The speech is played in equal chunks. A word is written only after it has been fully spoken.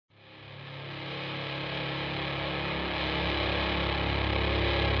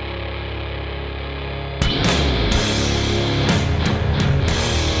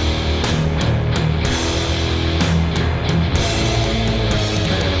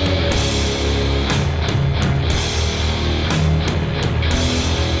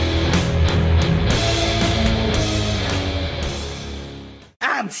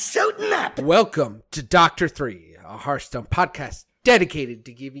Welcome to Doctor 3, a Hearthstone podcast dedicated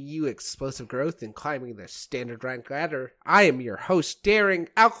to giving you explosive growth and climbing the standard rank ladder. I am your host, Daring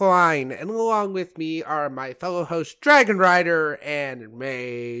Alkaline, and along with me are my fellow hosts, Dragon Rider and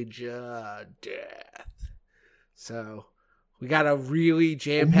Mage Death. So, we got a really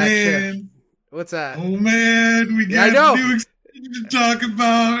jam-packed show. What's that? Oh man, we got new excitement to talk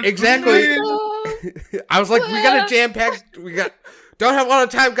about. Exactly. I was like, we got a jam-packed, don't have a lot of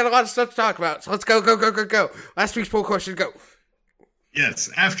time, got a lot of stuff to talk about. So let's go. Last week's poll question, go.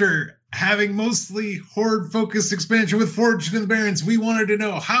 Yes, after having mostly Horde-focused expansion with Fortune and the Barons, we wanted to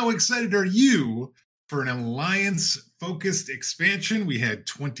know, how excited are you for an Alliance-focused expansion? We had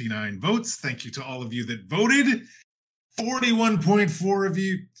 29 votes. Thank you to all of you that voted.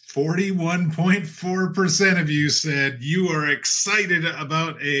 41.4% of you said you are excited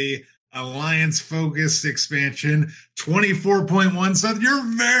about a Alliance-focused expansion. 24.1 said you're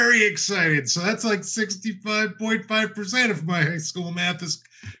very excited. So that's like 65.5% if my high school math is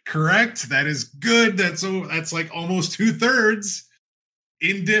correct. That is good. That's like almost 2/3.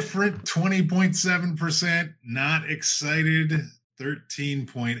 Indifferent, 20.7%. Not excited,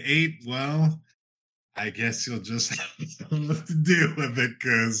 13.8%. Well, I guess you'll just have to deal with it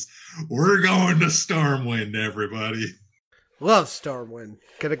because we're going to Stormwind, everybody. Love Stormwind.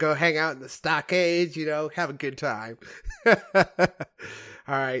 Gonna go hang out in the stockades, have a good time. All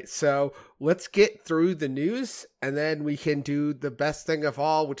right, so let's get through the news, and then we can do the best thing of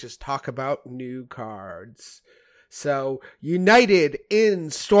all, which is talk about new cards. So, United in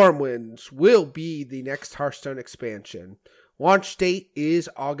Stormwinds will be the next Hearthstone expansion. Launch date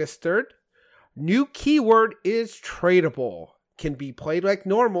is August 3rd. New keyword is tradable. Can be played like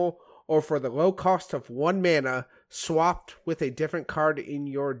normal, or for the low cost of 1 mana, swapped with a different card in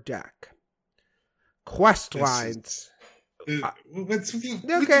your deck. Quest lines. Okay. I was Let's just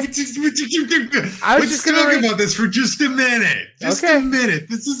talk about this for just a minute. Okay. A minute.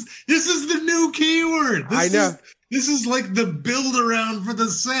 This is the new keyword. I know. This is like the build around for the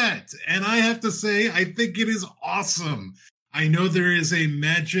set. And I have to say, I think it is awesome. I know there is a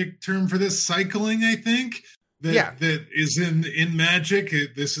Magic term for this, cycling, I think. That is in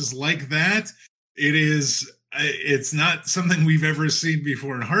Magic. This is like that. It is. It's not something we've ever seen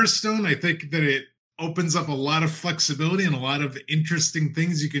before in Hearthstone. I think that it opens up a lot of flexibility and a lot of interesting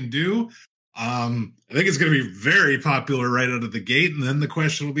things you can do. I think it's going to be very popular right out of the gate, and then the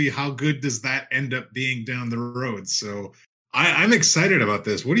question will be, how good does that end up being down the road? So I'm excited about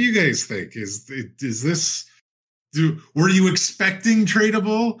this. What do you guys think? Is this? Were you expecting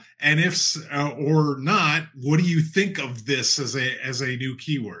tradable? And if or not, what do you think of this as a new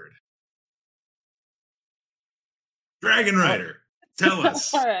keyword? Dragon Rider, tell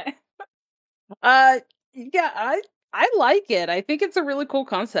us. All right. Yeah, I like it. I think it's a really cool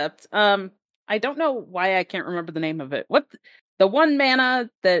concept. I don't know why I can't remember the name of it. What the 1 mana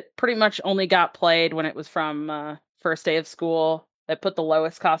that pretty much only got played when it was from first day of school that put the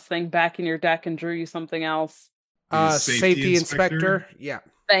lowest cost thing back in your deck and drew you something else. Safety Inspector. Yeah.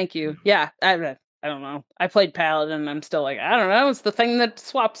 Thank you. Yeah. I don't know. I played Paladin and I'm still like, I don't know. It's the thing that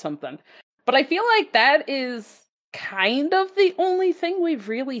swaps something. But I feel like that is kind of the only thing we've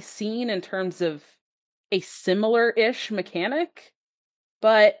really seen in terms of a similar-ish mechanic,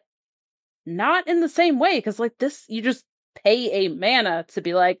 but not in the same way, because like this, you just pay a mana to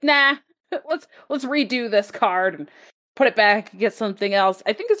be like, nah, let's redo this card and put it back and get something else.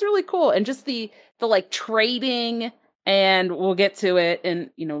 I think it's really cool, and just the like trading, and we'll get to it, and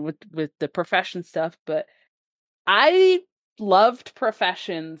with the profession stuff, but I loved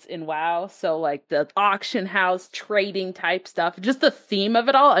professions in WoW, so like the auction house trading type stuff, just the theme of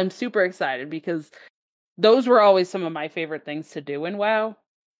it all, I'm super excited because those were always some of my favorite things to do in WoW.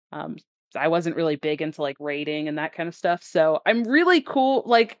 I wasn't really big into like raiding and that kind of stuff, so I'm really cool.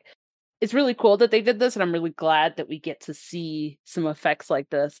 Like, it's really cool that they did this, and I'm really glad that we get to see some effects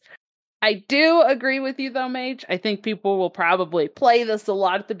like this. I do agree with you though, Mage. I think people will probably play this a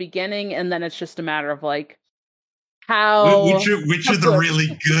lot at the beginning, and then it's just a matter of like, which are the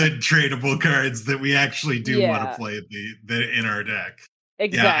really good tradable cards that we actually do want to play in our deck.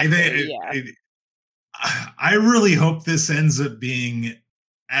 Exactly. I really hope this ends up being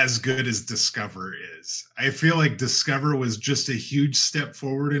as good as Discover is. I feel like Discover was just a huge step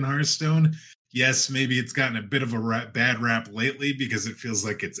forward in Hearthstone. Yes, maybe it's gotten a bit of a bad rap lately because it feels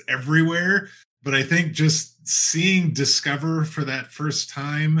like it's everywhere. But I think just seeing Discover for that first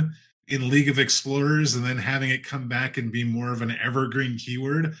time in League of Explorers and then having it come back and be more of an evergreen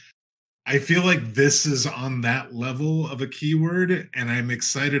keyword, I feel like this is on that level of a keyword, and I'm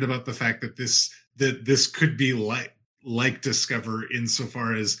excited about the fact that this could be like Discover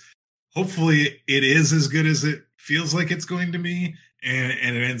insofar as hopefully it is as good as it feels like it's going to be,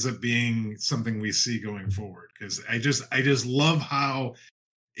 and it ends up being something we see going forward. Because I just love how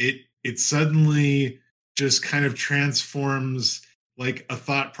it suddenly just kind of transforms like a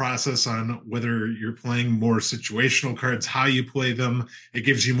thought process on whether you're playing more situational cards, how you play them. It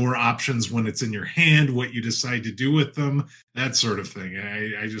gives you more options when it's in your hand, what you decide to do with them, that sort of thing.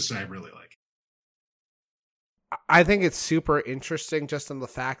 I really like it. I think it's super interesting just on the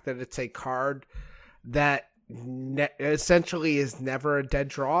fact that it's a card that essentially is never a dead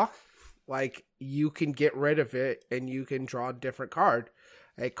draw. Like, you can get rid of it and you can draw a different card.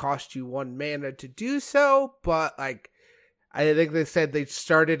 It costs you 1 mana to do so, but like, I think they said they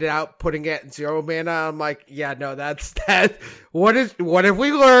started out putting it at 0 mana. I'm like, yeah, no, that's that. What have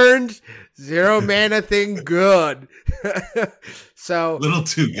we learned? 0 mana thing, good. So a little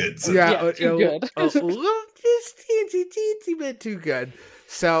too good. So. Yeah, too good. a little just teensy bit too good.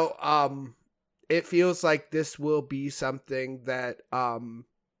 So, it feels like this will be something that,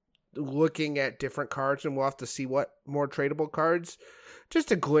 looking at different cards, and we'll have to see what more tradable cards.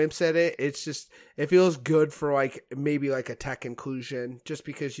 Just a glimpse at it. It's just, it feels good for like maybe like a tech inclusion, just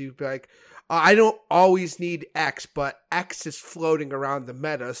because you'd be like, I don't always need X, but X is floating around the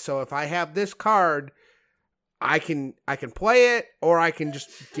meta. So if I have this card, I can play it, or I can just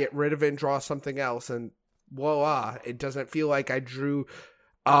get rid of it and draw something else, and voila, it doesn't feel like I drew,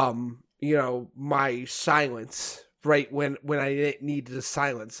 my silence right when I needed to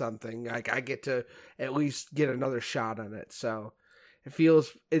silence something. Like, I get to at least get another shot on it. So I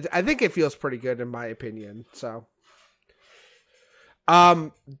think it feels pretty good in my opinion. So,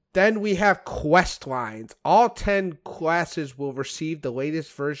 then we have quest lines. All 10 classes will receive the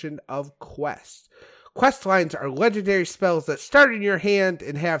latest version of Quest. Quest lines are legendary spells that start in your hand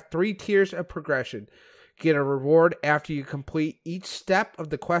and have 3 tiers of progression. Get a reward after you complete each step of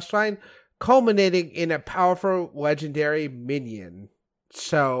the quest line, culminating in a powerful legendary minion.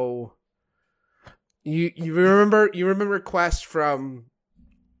 So, You remember Quest from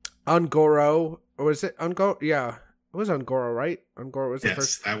Un'Goro, or was it Un'Goro? Yeah, it was Un'Goro, right? Un'Goro was the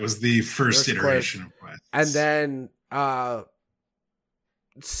first. That was the first iteration of Quest. And then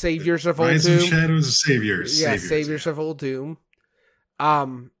Saviors of Rise Uldum. Rise of Shadows of Saviors. Yeah, Saviors of Uldum.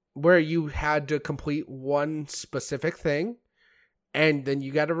 Where you had to complete one specific thing, and then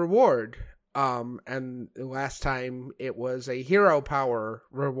you got a reward. And last time it was a hero power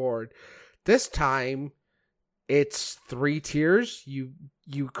reward. This time, it's 3 tiers. You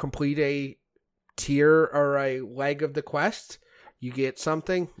complete a tier or a leg of the quest, you get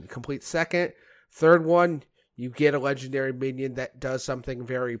something. You complete second. Third one, you get a legendary minion that does something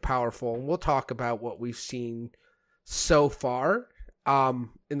very powerful. And we'll talk about what we've seen so far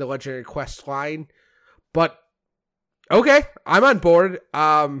in the legendary quest line. But, okay, I'm on board.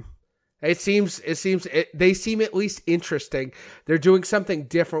 They seem at least interesting. They're doing something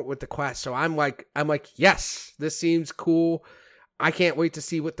different with the quest. So I'm like, yes, this seems cool. I can't wait to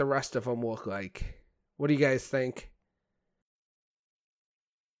see what the rest of them look like. What do you guys think?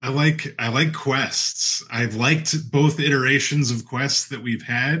 I like quests. I've liked both iterations of quests that we've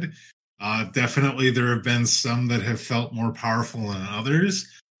had. Definitely there have been some that have felt more powerful than others.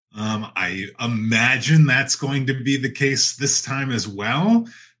 I imagine that's going to be the case this time as well.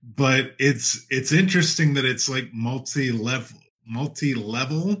 But it's interesting that it's like multi-level.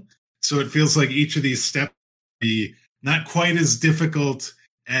 So it feels like each of these steps be not quite as difficult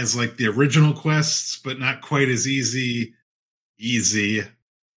as like the original quests, but not quite as easy,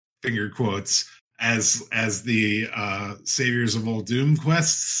 finger quotes, as the Saviors of Uldum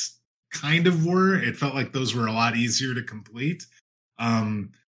quests kind of were. It felt like those were a lot easier to complete.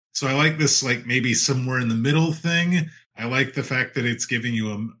 So I like this, like maybe somewhere in the middle thing. I like the fact that it's giving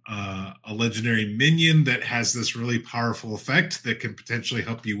you a legendary minion that has this really powerful effect that can potentially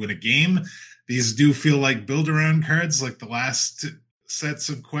help you win a game. These do feel like build-around cards, like the last sets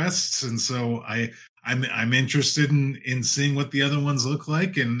of quests, and so I'm interested in seeing what the other ones look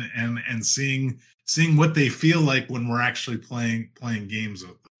like and seeing what they feel like when we're actually playing games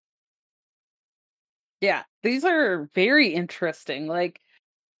with them. Yeah, these are very interesting. Like,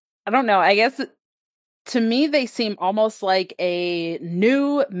 I don't know. I guess to me, they seem almost like a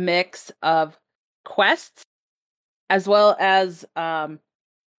new mix of quests as well as, oh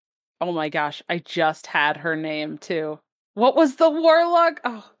my gosh, I just had her name too. What was the warlock?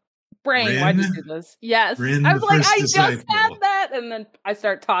 Oh, brain, Rin? why'd you do this? Yes. Rin, I was like, I disciple. just had that. And then I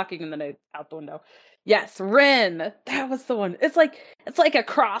start talking and then I out the window. Yes, Rin. That was the one. It's like a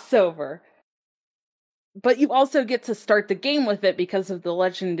crossover. But you also get to start the game with it because of the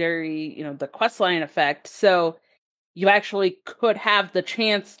legendary, the questline effect. So you actually could have the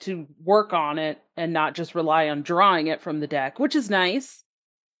chance to work on it and not just rely on drawing it from the deck, which is nice.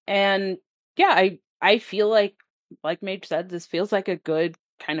 And yeah, I feel like Mage said, this feels like a good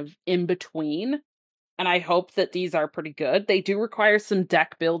kind of in between. And I hope that these are pretty good. They do require some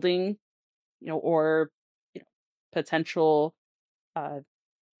deck building, or potential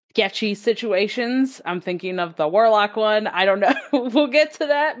sketchy situations. I'm thinking of the Warlock one. I don't know. We'll get to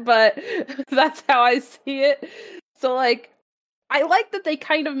that, but that's how I see it. So, I like that they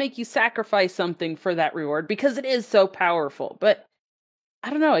kind of make you sacrifice something for that reward because it is so powerful. But I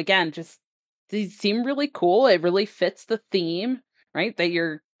don't know. Again, just these seem really cool. It really fits the theme, right? That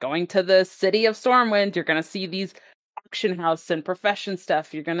you're going to the city of Stormwind. You're going to see these auction house and profession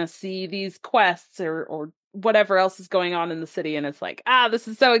stuff. You're going to see these quests or whatever else is going on in the city. And it's like, this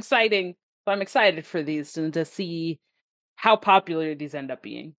is so exciting. So I'm excited for these and to see how popular these end up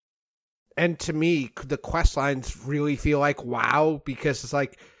being. And to me, the quest lines really feel like wow, because it's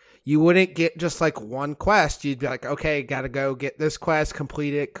like you wouldn't get just one quest. You'd be like, okay, gotta go get this quest,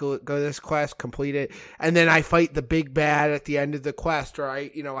 complete it, go this quest, complete it, and then I fight the big bad at the end of the quest, or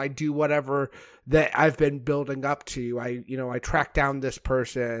I do whatever that I've been building up to. I track down this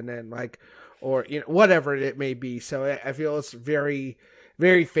person and or whatever it may be. So I feel it's very,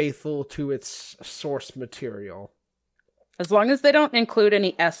 very faithful to its source material. As long as they don't include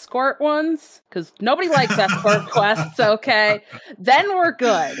any escort ones, because nobody likes escort quests, okay? Then we're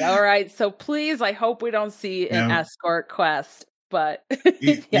good, all right? So please, I hope we don't see an escort quest. But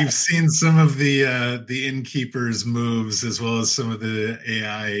you've seen some of the innkeeper's moves, as well as some of the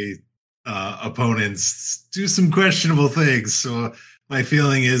AI opponents do some questionable things. So my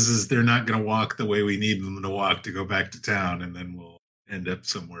feeling is they're not going to walk the way we need them to walk to go back to town, and then we'll end up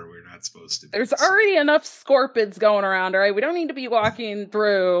somewhere we're not supposed to be. There's already enough scorpions going around, all right? We don't need to be walking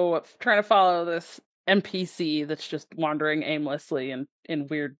through trying to follow this NPC that's just wandering aimlessly and in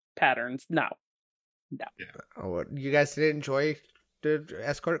weird patterns. No. Yeah. Oh, you guys didn't enjoy the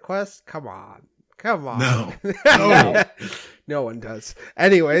escort quest? Come on. No. No one does.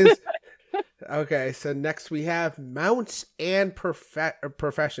 Anyways. Okay, so next we have mounts and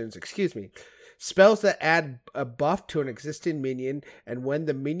professions. Excuse me. Spells that add a buff to an existing minion, and when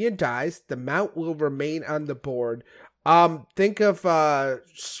the minion dies, the mount will remain on the board. Think of what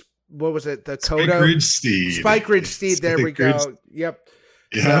was it? The Kodo Spike Ridge Steed. There we go. Yep.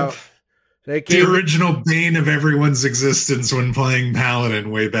 So the original bane of everyone's existence when playing Paladin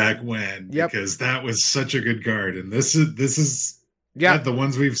way back when. Yep. Because that was such a good card, and this is the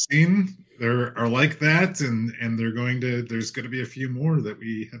ones we've seen. There are like that, and there's going to be a few more that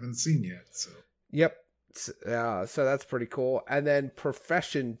we haven't seen yet. So. Yep. So that's pretty cool. And then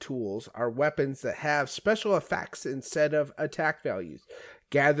profession tools are weapons that have special effects instead of attack values.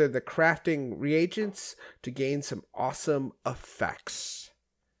 Gather the crafting reagents to gain some awesome effects.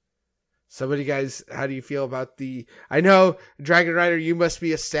 So what do you guys, how do you feel about I know, Dragon Rider, you must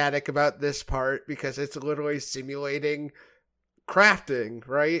be ecstatic about this part because it's literally simulating crafting,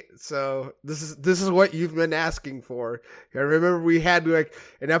 right? So this is what you've been asking for. I remember we had an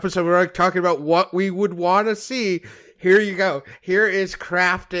episode where we were talking about what we would want to see. Here you go. Here is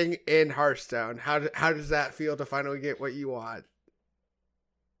crafting in Hearthstone. How does that feel to finally get what you want?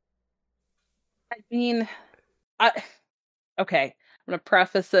 I mean, okay. I'm going to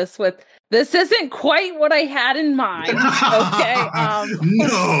preface this with, this isn't quite what I had in mind. Okay.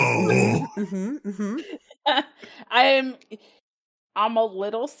 No. I'm a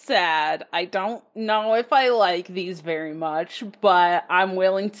little sad. I don't know if I like these very much, but I'm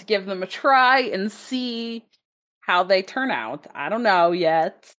willing to give them a try and see how they turn out. I don't know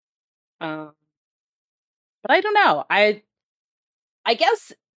yet. But I don't know. I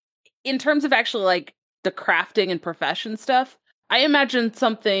guess in terms of actually the crafting and profession stuff, I imagine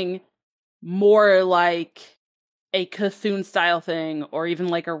something more like a Cthulhu style thing, or even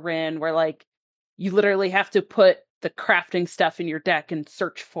like a Rin, where you literally have to put the crafting stuff in your deck and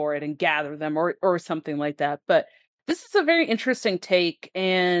search for it and gather them or something like that. But this is a very interesting take,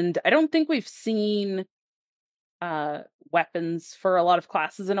 and I don't think we've seen weapons for a lot of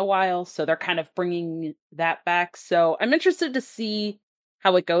classes in a while, so they're kind of bringing that back. So I'm interested to see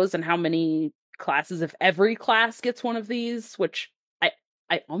how it goes and how many classes, if every class gets one of these, which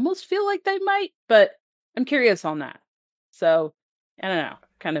I almost feel like they might, but I'm curious on that. So I don't know,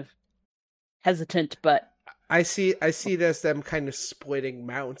 kind of hesitant, but I see it as them kind of splitting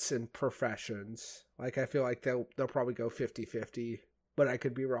mounts and professions. I feel like they'll probably go 50-50, but I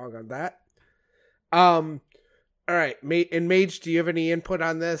could be wrong on that. All right, and Mage, do you have any input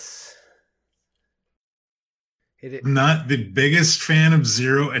on this? I'm not the biggest fan of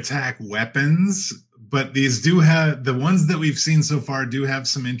zero attack weapons, but these do have, the ones that we've seen so far do have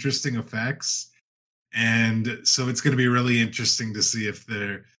some interesting effects. And so it's going to be really interesting to see if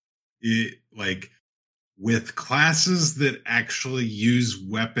they're like with classes that actually use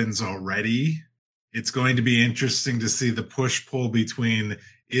weapons already. It's going to be interesting to see the push pull between,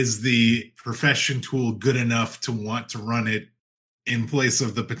 is the profession tool good enough to want to run it in place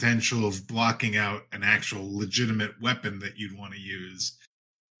of the potential of blocking out an actual legitimate weapon that you'd want to use.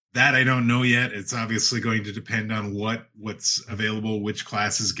 That I don't know yet. It's obviously going to depend on what's available, which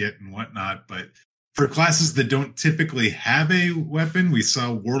classes get and whatnot. But for classes that don't typically have a weapon, we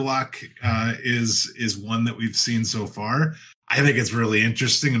saw Warlock is one that we've seen so far. I think it's really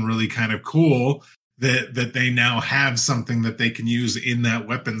interesting and really kind of cool that they now have something that they can use in that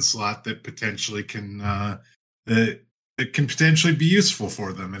weapon slot that potentially can that can potentially be useful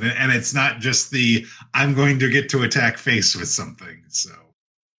for them. And it's not just the I'm going to get to attack face with something. So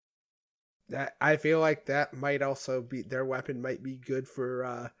that I feel like that might also be their weapon might be good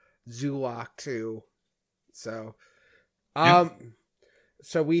for Zulok too. So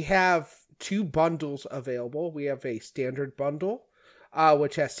so we have 2 bundles available. We have a standard bundle,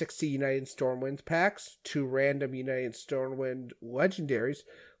 which has 60 United Stormwind packs, 2 random United Stormwind legendaries,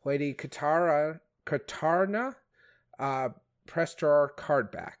 Lady Katarna, Prestor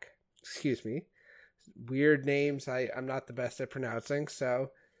card back. Excuse me. Weird names I'm not the best at pronouncing,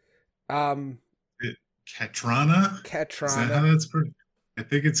 so Katrana? Katrana. Is that how that's I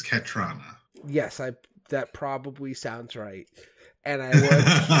think it's Katrana. Yes, that probably sounds right. And I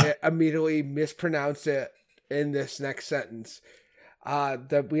would immediately mispronounce it in this next sentence.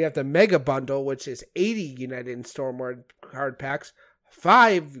 We have the Mega Bundle, which is 80 United Stormwind card packs,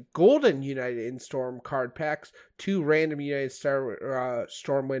 5 Golden United Storm card packs, 2 random United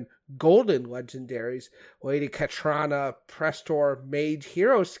Stormwind Golden Legendaries, Lady Katrana Prestor Mage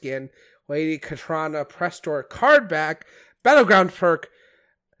Hero Skin, Lady Katrana Prestor card back, Battleground perk,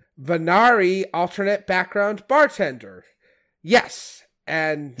 Vanari alternate background bartender. Yes,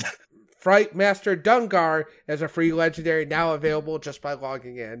 and Fright Master Dungar is a free legendary now available just by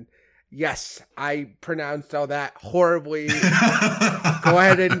logging in. Yes, I pronounced all that horribly. Go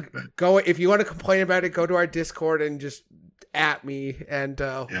ahead and go. If you want to complain about it, go to our Discord and just at me, and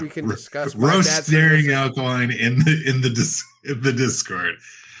we can discuss. Roast Daring Alkaline in the Discord.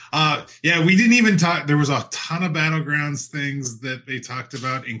 We didn't even talk. There was a ton of Battlegrounds things that they talked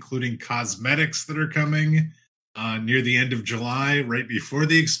about, including cosmetics that are coming near the end of July, right before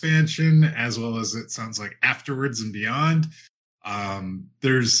the expansion, as well as it sounds like afterwards and beyond.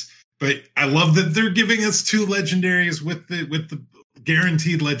 But I love that they're giving us 2 legendaries with the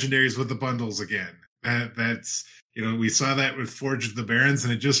guaranteed legendaries with the bundles again. That's we saw that with Forge of the Barons,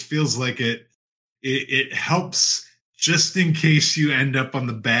 and it just feels like it helps just in case you end up on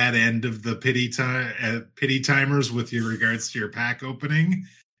the bad end of the pity timers with your regards to your pack opening.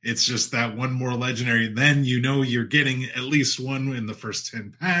 It's just that one more legendary, then you're getting at least one in the first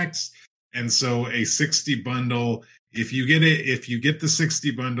 10 packs. And so a 60 bundle, if you get the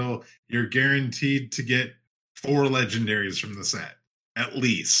 60 bundle, you're guaranteed to get 4 legendaries from the set, at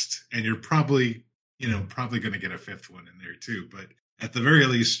least. And you're probably going to get a 5th one in there too. But at the very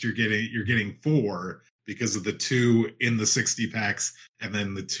least, you're getting 4 because of the 2 in the 60 packs and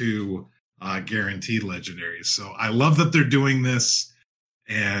then the 2 guaranteed legendaries. So I love that they're doing this.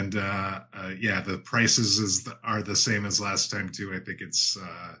 And the prices are the same as last time too. I think it's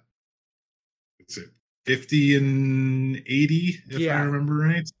 50 and 80 if I remember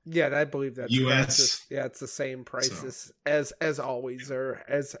right. Yeah, I believe that's US. It's the same prices as always, or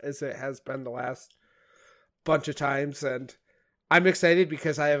as it has been the last bunch of times. And I'm excited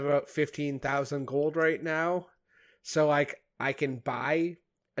because I have about 15,000 gold right now, so I can buy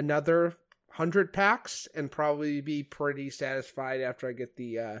another 100 packs and probably be pretty satisfied after I get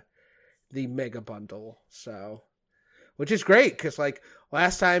the Mega Bundle. So, which is great because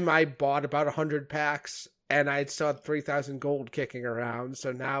last time I bought about 100 packs and I still had 3,000 gold kicking around.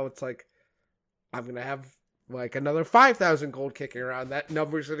 So now it's I'm gonna have another 5,000 gold kicking around. That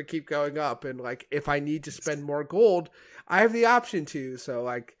number's gonna keep going up, and if I need to spend more gold, I have the option to. So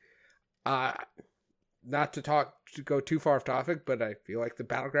not to go too far off topic, but I feel like the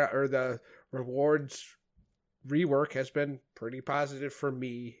battleground or the rewards rework has been pretty positive for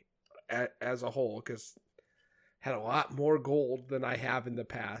me as a whole, because had a lot more gold than I have in the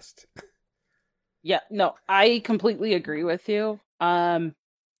past. Yeah, no, I completely agree with you.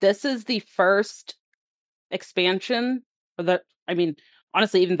 This is the first expansion,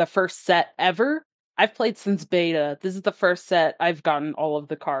 honestly, even the first set ever I've played since beta. This is the first set I've gotten all of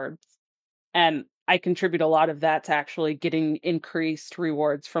the cards, and I contribute a lot of that to actually getting increased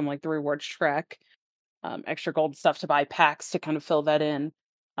rewards from the rewards track. extra gold stuff to buy packs to kind of fill that in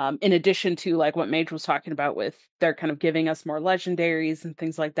addition to like what Mage was talking about with they're kind of giving us more legendaries and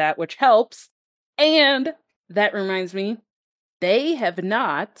things like that, which helps. And that reminds me, they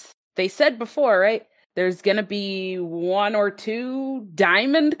said before, right? There's going to be 1 or 2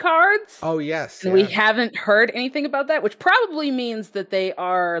 diamond cards. Oh, yes. And we haven't heard anything about that, which probably means that they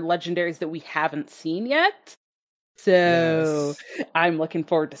are legendaries that we haven't seen yet. So I'm looking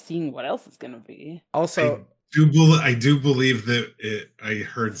forward to seeing what else is going to be. Also, I do believe that I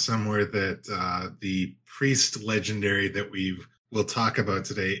heard somewhere that the priest legendary that we'll talk about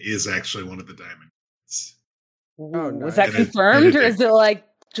today is actually one of the diamonds. Oh, nice. Was that confirmed, or is it like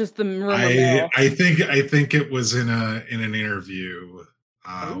just the rumor mill? I think it was in an interview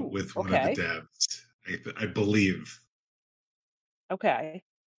with one of the devs. I believe. Okay.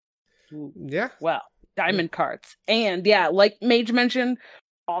 Yeah. Well, diamond cards, and like Mage mentioned,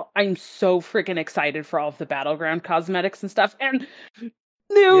 I'm so freaking excited for all of the battleground cosmetics and stuff, and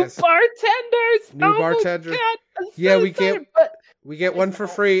new bartenders. New bartender. We get one for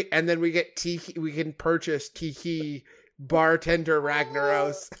free, and then we get Tiki. We can purchase Tiki bartender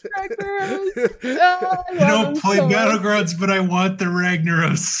Ragnaros. I don't play Battlegrounds, but I want the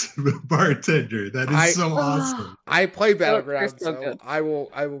Ragnaros bartender. That is so awesome. I play Battlegrounds, so I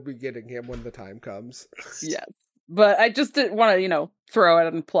will be getting him when the time comes. Yes. But I just didn't want to, throw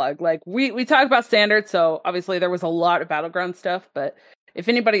it and plug. Like we talked about standard, so obviously there was a lot of Battleground stuff, but if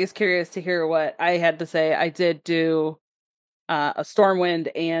anybody is curious to hear what I had to say, I did do a Stormwind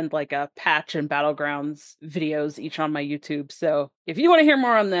and like a patch and Battlegrounds videos each on my YouTube. So if you want to hear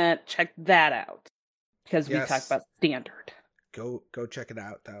more on that, check that out. Because we talked about standard. Go check it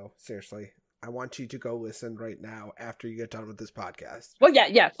out though. Seriously. I want you to go listen right now after you get done with this podcast. Well,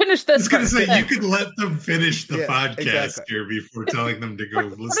 yeah. Finish this. I was going to say, you could let them finish the podcast here before telling them to go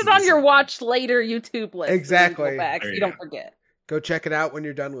listen. Put it on your watch later YouTube list. Exactly. Go back so you don't forget. Go check it out when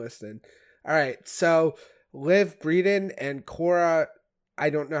you're done listening. All right. So, Liv Breeden and Cora,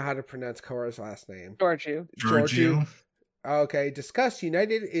 I don't know how to pronounce Cora's last name. Giorgio. Okay, discuss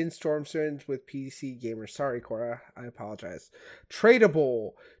United in Stormwind with PC gamers. Sorry, Cora. I apologize.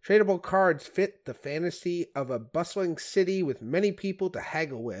 Tradable. Tradable cards fit the fantasy of a bustling city with many people to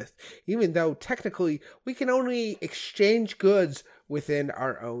haggle with, even though technically we can only exchange goods within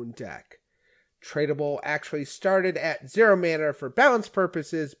our own deck. Tradable actually started at 0 mana for balance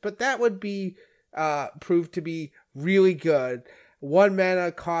purposes, but that would be proved to be really good. 1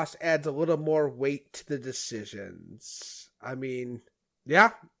 mana cost adds a little more weight to the decisions. I mean, yeah,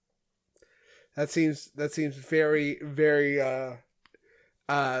 that seems very, very,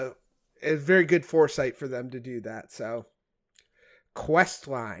 it's very good foresight for them to do that. So, quest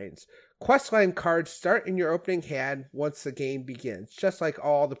lines. Quest line cards start in your opening hand once the game begins, just like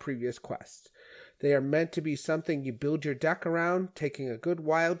all the previous quests. They are meant to be something you build your deck around, taking a good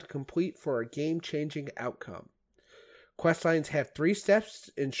while to complete for a game-changing outcome. Questlines have 3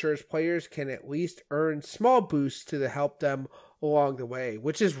 steps, ensures players can at least earn small boosts to help them along the way,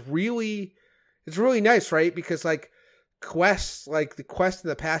 which is really nice, right? Because like quests, like the quest in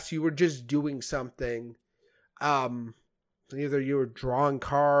the past, you were just doing something. Either you were drawing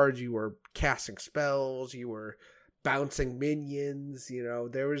cards, you were casting spells, you were bouncing minions,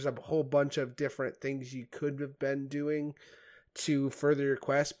 there was a whole bunch of different things you could have been doing to further your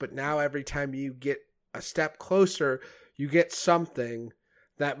quest, but now every time you get a step closer, you get something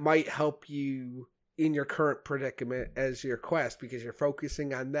that might help you in your current predicament as your quest, because you're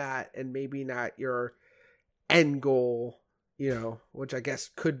focusing on that and maybe not your end goal, which I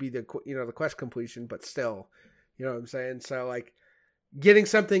guess could be the quest completion, but still, you know what I'm saying? So like getting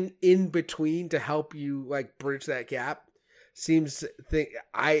something in between to help you like bridge that gap seems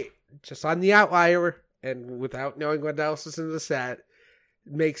I just on the outlier and without knowing what else is in the set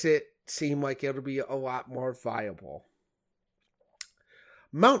makes it seem like it'll be a lot more viable.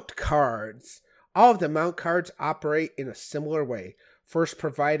 Mount cards. All of the mount cards operate in a similar way, first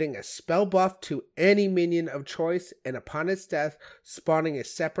providing a spell buff to any minion of choice, and upon its death, spawning a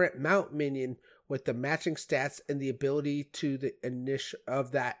separate mount minion with the matching stats and the ability to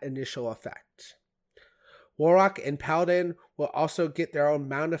of that initial effect. Warlock and Paladin will also get their own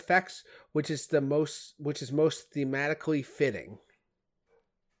mount effects, which is most thematically fitting.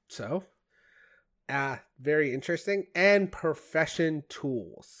 So, very interesting. And profession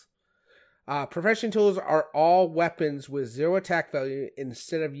tools. Profession tools are all weapons with 0 attack value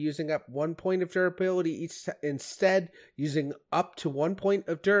instead of using up 1 point of durability instead using up to 1 point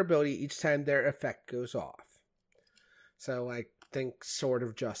of durability each time their effect goes off. So like think Sword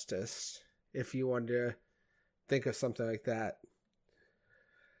of Justice if you want to think of something like that.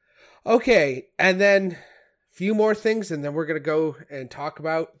 Okay, and then a few more things, and then we're going to go and talk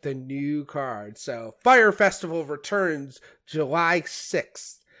about the new cards. So, Fire Festival returns July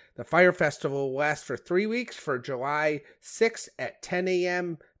 6th. The Fire Festival will last for 3 weeks, for July 6th at 10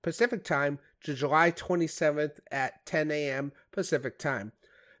 a.m. Pacific Time to July 27th at 10 a.m. Pacific Time.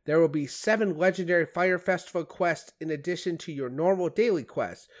 There will be 7 legendary Fire Festival quests in addition to your normal daily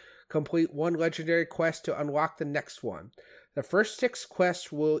quests. Complete 1 legendary quest to unlock the next one. The first 6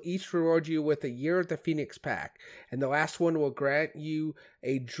 quests will each reward you with a Year of the Phoenix pack, and the last one will grant you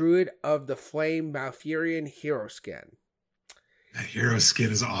a Druid of the Flame Malfurion hero skin. That hero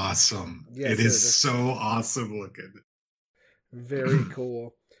skin is awesome. Yes, it is so awesome looking. Very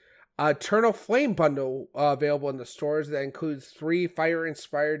cool. Eternal Flame bundle available in the stores that includes 3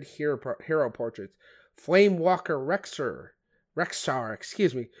 fire-inspired hero portraits. Flame Walker Rexxar,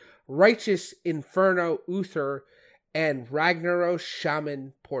 Righteous Inferno Uther, and Ragnaros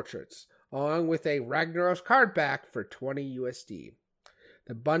Shaman portraits, along with a Ragnaros card back for $20 USD.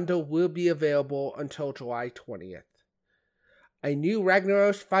 The bundle will be available until July 20th. A new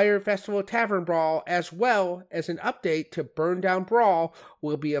Ragnaros Fire Festival Tavern Brawl, as well as an update to Burn Down Brawl,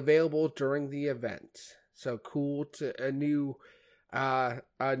 will be available during the event. So cool, to a new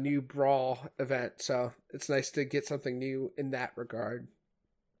Brawl event. So it's nice to get something new in that regard.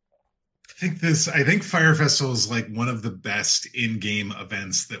 I think Fire Festival is like one of the best in-game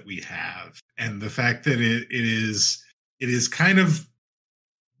events that we have, and the fact that it is kind of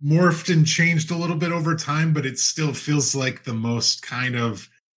morphed and changed a little bit over time, but it still feels like the most kind of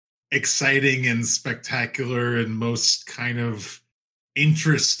exciting and spectacular and most kind of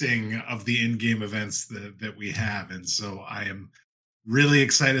interesting of the in-game events that we have. And so I am really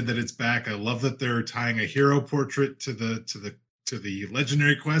excited that it's back. I love that they're tying a hero portrait to the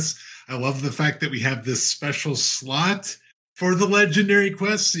legendary quests. I love the fact that we have this special slot for the legendary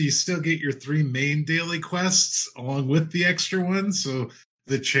quests, so you still get your 3 main daily quests along with the extra one. So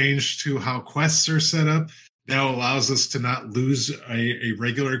the change to how quests are set up now allows us to not lose a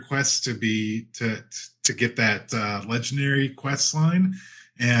regular quest to get that legendary quest line.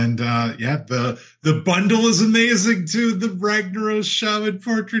 And the bundle is amazing too. The Ragnaros Shaman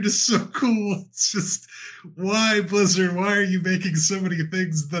portrait is so cool. It's just, why, Blizzard? Why are you making so many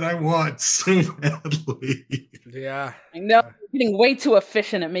things that I want so badly? Yeah, I know. You're getting way too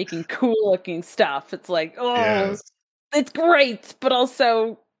efficient at making cool looking stuff. It's like, yes. It's great, but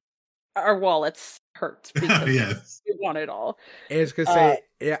also our wallets hurt because yes. we want it all. I was gonna say,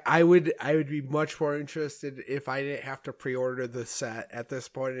 yeah, I would be much more interested if I didn't have to pre-order the set at this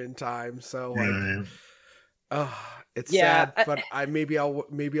point in time. So it's sad, but maybe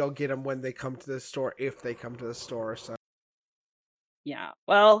I'll get them when they come to the store, if they come to the store. So yeah,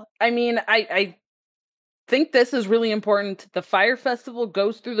 well, I mean, I think this is really important. The Fire Festival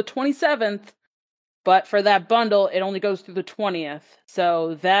goes through the 27th. But for that bundle, it only goes through the 20th.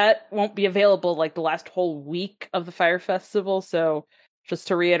 So that won't be available like the last whole week of the Fire Festival. So just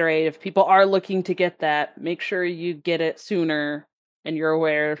to reiterate, if people are looking to get that, make sure you get it sooner and you're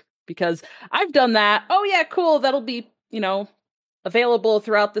aware, because I've done that. Oh yeah, cool. That'll be, available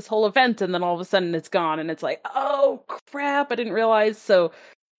throughout this whole event. And then all of a sudden it's gone. And it's like, oh crap, I didn't realize. So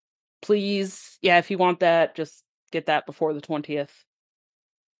please, if you want that, just get that before the 20th.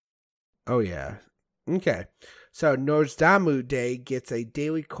 Oh yeah. Okay, so Nozdormu Day gets a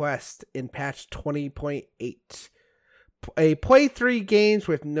daily quest in patch 20.8. Play 3 games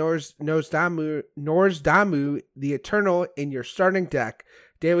with Nozdormu the Eternal in your starting deck.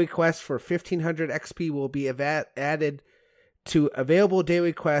 Daily quests for 1500 XP will be added to available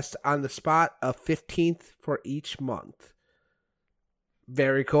daily quests on the spot of 15th for each month.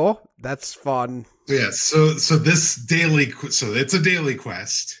 Very cool. That's fun. Yeah, so this it's a daily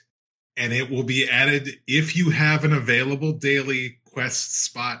quest. And it will be added if you have an available daily quest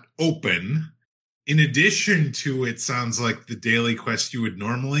spot open. In addition to, it sounds like the daily quest you would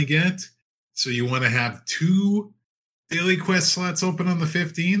normally get. So you want to have 2 daily quest slots open on the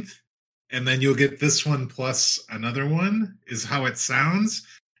 15th. And then you'll get this one plus another one, is how it sounds.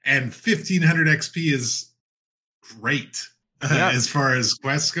 And 1500 XP is great as far as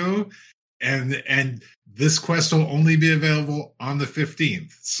quests go. And this quest will only be available on the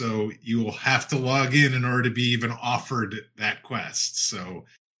 15th. So you will have to log in order to be even offered that quest. So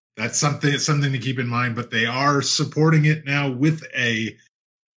that's something to keep in mind. But they are supporting it now with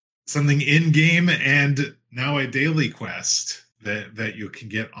something in game and now a daily quest that you can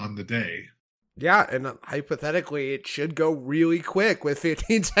get on the day. Yeah, and hypothetically, it should go really quick with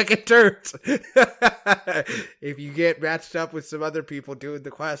 15-second turns. If you get matched up with some other people doing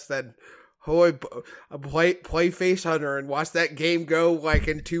the quest, then play Face Hunter and watch that game go like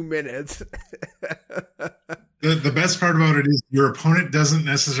in 2 minutes. The best part about it is your opponent doesn't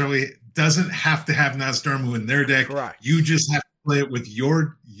have to have Nozdormu in their deck. Correct. You just have to play it with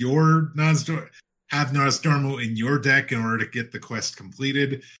your Nozdormu. Have Nozdormu in your deck in order to get the quest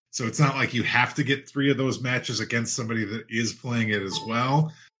completed. So it's not like you have to get 3 of those matches against somebody that is playing it as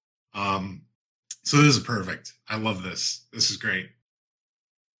well. So this is perfect. I love this. This is great.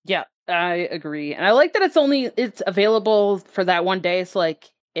 Yeah, I agree. And I like that it's available for that one day. So like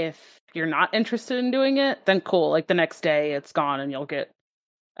if you're not interested in doing it, then cool. Like the next day it's gone and you'll get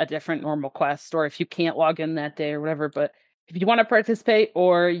a different normal quest, or if you can't log in that day or whatever. But if you want to participate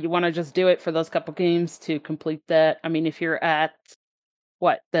or you want to just do it for those couple games to complete that, I mean, if you're at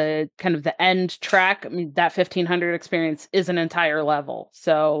the kind of the end track, I mean, that 1500 experience is an entire level.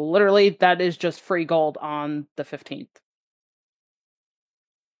 So literally that is just free gold on the 15th.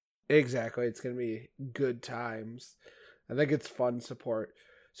 Exactly. It's going to be good times. I think it's fun support.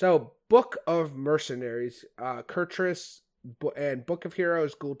 So Book of Mercenaries, Kurtrus and Book of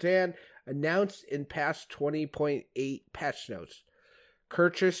Heroes Gul'dan announced in past 20.8 patch notes.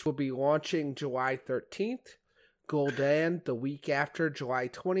 Kurtrus will be launching July 13th. Gul'dan the week after, July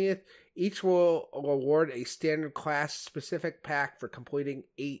 20th. Each will award a standard class specific pack for completing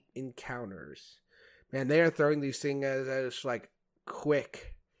 8 encounters. Man, they are throwing these things as like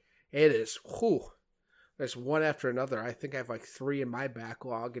quick. It is. Whew. There's one after another. I think I have like 3 in my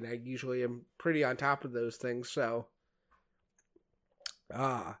backlog, and I usually am pretty on top of those things. So,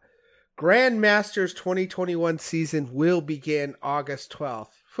 Grandmasters 2021 season will begin August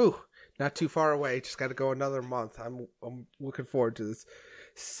 12th. Whew. Not too far away. Just got to go another month. I'm looking forward to this.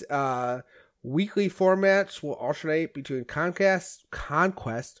 Weekly formats will alternate between Conquest,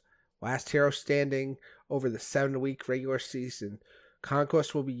 Last Hero Standing over the 7-week regular season.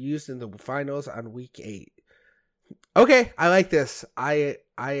 Conquest will be used in the finals on week 8. Okay, I like this.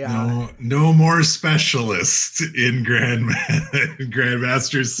 No more specialists in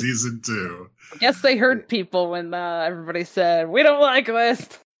Grandmasters season 2. I guess they heard people when everybody said we don't like this.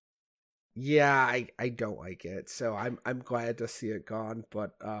 Yeah, I don't like it, so I'm glad to see it gone.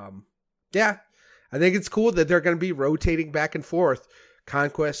 But yeah, I think it's cool that they're going to be rotating back and forth.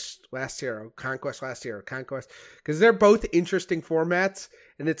 Conquest, Last Hero, Conquest, Last Hero, Conquest, because they're both interesting formats,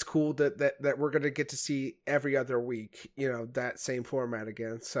 and it's cool that we're going to get to see every other week, that same format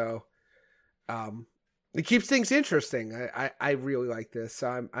again. So it keeps things interesting. I really like this.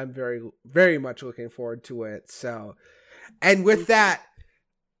 So I'm very, very much looking forward to it. So, and with that,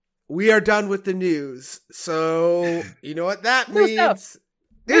 we are done with the news. So you know what that means?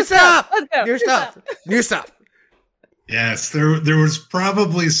 New stuff. New stuff. Yes, there was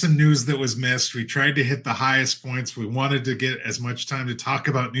probably some news that was missed. We tried to hit the highest points. We wanted to get as much time to talk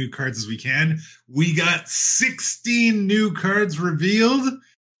about new cards as we can. We got 16 new cards revealed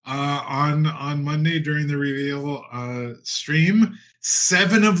on Monday during the reveal stream.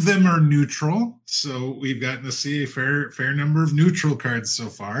 7 of them are neutral, so we've gotten to see a fair number of neutral cards so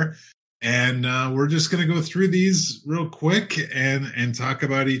far. And we're just going to go through these real quick and talk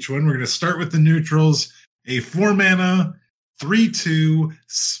about each one. We're going to start with the neutrals. A 4-mana, 3/2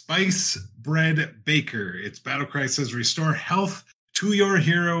 Spice Bread Baker. Its battle cry says restore health to your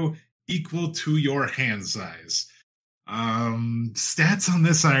hero equal to your hand size. Stats on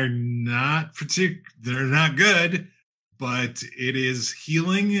this are they're not good, but it is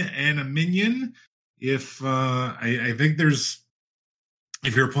healing and a minion. If I think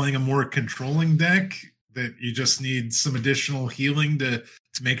if you're playing a more controlling deck, that you just need some additional healing to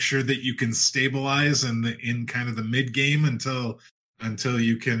make sure that you can stabilize in kind of the mid game until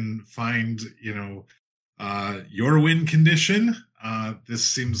you can find your win condition. This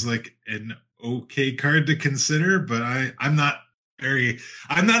seems like an okay card to consider, but I'm not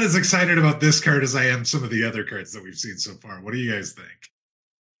as excited about this card as I am some of the other cards that we've seen so far. What do you guys think?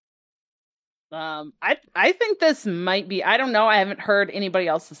 I think this might be, I don't know, I haven't heard anybody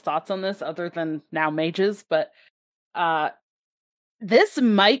else's thoughts on this other than now mages, but this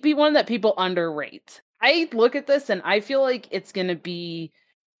might be one that people underrate. I look at this and I feel like it's going to be,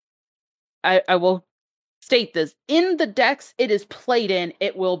 I will state this, in the decks it is played in,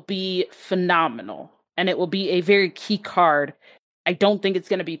 it will be phenomenal and it will be a very key card. I don't think it's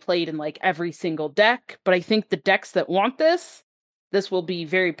going to be played in like every single deck, but I think the decks that want this will be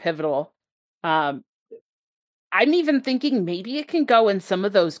very pivotal. I'm even thinking maybe it can go in some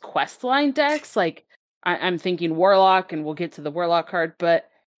of those questline decks. Like I'm thinking Warlock, and we'll get to the Warlock card, but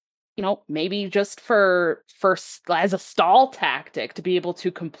maybe just for as a stall tactic to be able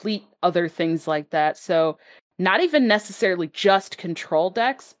to complete other things like that. So not even necessarily just control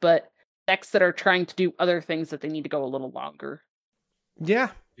decks, but decks that are trying to do other things that they need to go a little longer. Yeah.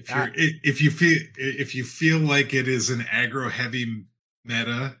 If you feel like it is an aggro heavy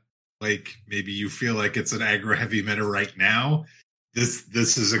meta, like maybe you feel like it's an aggro heavy meta right now, this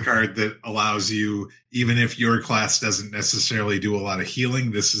is a card that allows you, even if your class doesn't necessarily do a lot of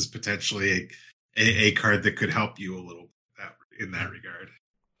healing, this is potentially a card that could help you a little in that regard.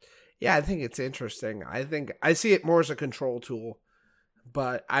 Yeah, I think it's interesting. I think I see it more as a control tool,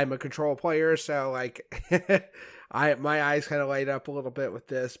 but I'm a control player, so like my eyes kind of light up a little bit with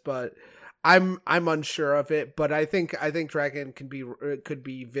this, but I'm unsure of it. But I think Dragon could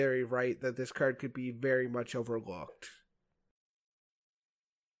be very right that this card could be very much overlooked.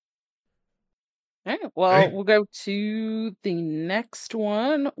 All right, well, we'll go to the next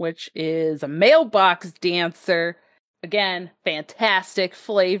one, which is a Mailbox Dancer. Again, fantastic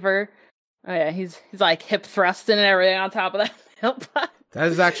flavor. Oh yeah, he's like hip thrusting and everything on top of that mailbox.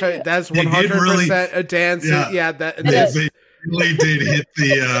 That's 100% a dance. Yeah, they really did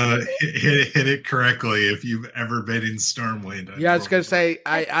hit it correctly. If you've ever been in Stormwind, I was gonna say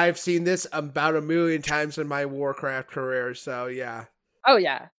I've seen this about 1 million times in my Warcraft career. So yeah. Oh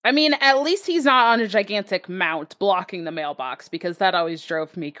yeah, I mean, at least he's not on a gigantic mount blocking the mailbox, because that always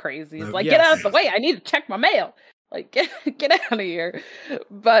drove me crazy. It's like, get out of the way! I need to check my mail. Like, get out of here.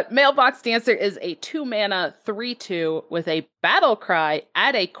 But Mailbox Dancer is a 2-mana 3/2 with a battle cry.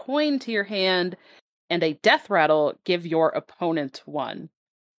 Add a coin to your hand and a death rattle. Give your opponent 1.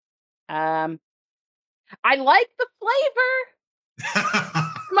 I like the flavor.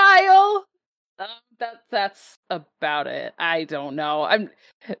 Smile. That's about it. I don't know.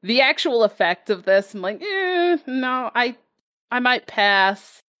 The actual effect of this, I'm like, no, I might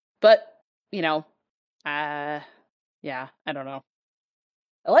pass. But, you know, yeah, I don't know.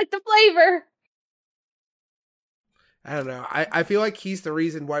 I like the flavor. I don't know. I feel like he's the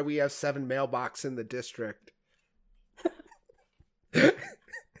reason why we have 7 mailbox in the district.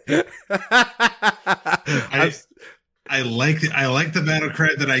 I like the battle cry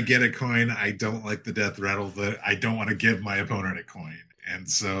that I get a coin. I don't like the death rattle that I don't want to give my opponent a coin. And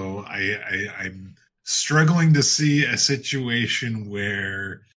so I'm struggling to see a situation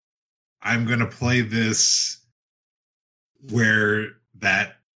where I'm going to play this where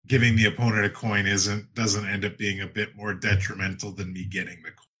that giving the opponent a coin doesn't end up being a bit more detrimental than me getting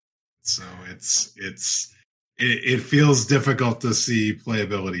the coin. So it feels difficult to see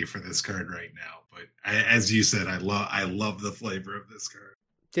playability for this card right now. But as you said, I love the flavor of this card.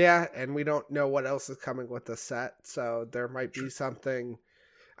 Yeah, and we don't know what else is coming with the set, so there might be something.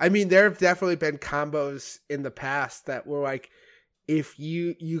 I mean, there have definitely been combos in the past that were like, if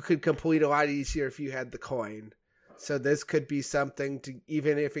you could complete a lot easier if you had the coin. So this could be something to,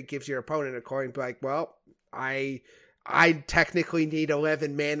 even if it gives your opponent a coin, be like, well, I technically need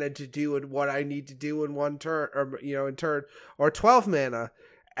 11 mana to do what I need to do in one turn, or in turn, or 12 mana,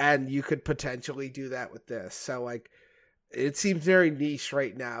 and you could potentially do that with this. So like, it seems very niche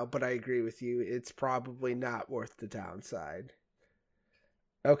right now, but I agree with you. It's probably not worth the downside.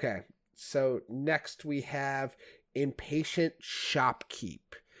 Okay, so next we have Impatient Shopkeep.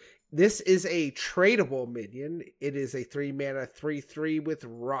 This is a tradable minion. It is a 3-mana 3/3 with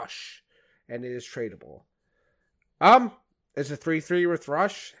Rush, and it is tradable. It's a 3/3 with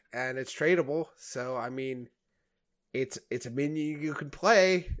Rush, and it's tradable. So I mean, it's a minion you can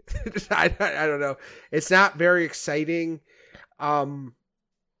play. I don't know. It's not very exciting. I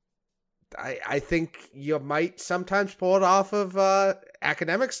think you might sometimes pull it off of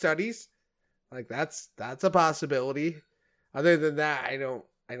academic studies. Like that's a possibility. Other than that, I don't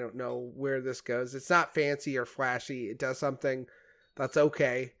know where this goes. It's not fancy or flashy. It does something that's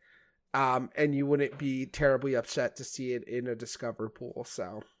okay. And you wouldn't be terribly upset to see it in a Discover pool.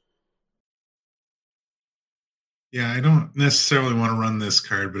 So, yeah, I don't necessarily want to run this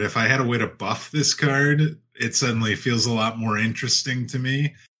card, but if I had a way to buff this card, it suddenly feels a lot more interesting to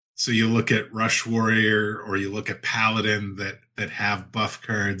me. So you look at Rush Warrior or you look at Paladin that have buff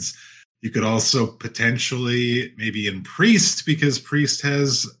cards. You could also potentially maybe in Priest, because Priest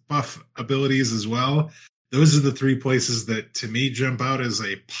has buff abilities as well. Those are the 3 places that to me jump out as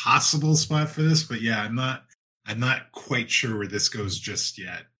a possible spot for this. But yeah, I'm not quite sure where this goes just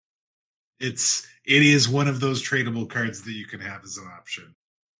yet. It is one of those tradable cards that you can have as an option.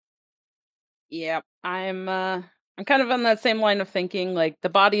 Yeah, I'm kind of on that same line of thinking. Like, the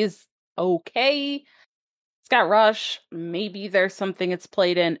body is okay. It's got Rush. Maybe there's something it's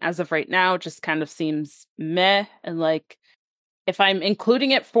played in. As of right now, it just kind of seems meh. And like, if I'm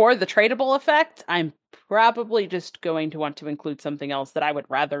including it for the tradable effect, I'm probably just going to want to include something else that I would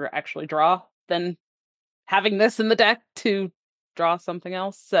rather actually draw than having this in the deck to draw something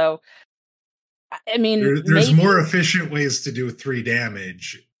else. So I mean, there's more efficient ways to do 3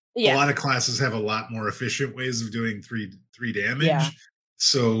 damage. Yeah. A lot of classes have a lot more efficient ways of doing three damage. Yeah.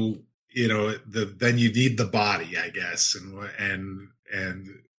 So, then you need the body, I guess. And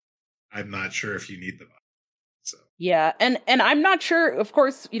I'm not sure if you need the body. So. Yeah, and I'm not sure, of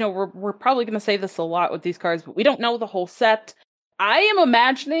course, we're probably going to say this a lot with these cards, but we don't know the whole set. I am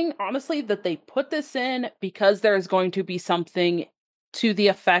imagining, honestly, that they put this in because there is going to be something to the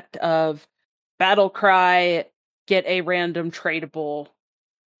effect of Battle Cry, get a random tradable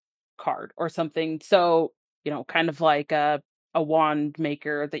card or something. So, kind of like a wand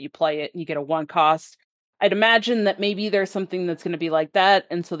maker that you play it and you get a 1 cost. I'd imagine that maybe there's something that's going to be like that,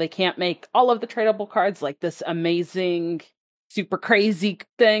 and so they can't make all of the tradable cards like this amazing, super crazy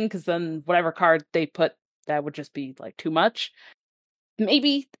thing, because then whatever card they put, that would just be like too much.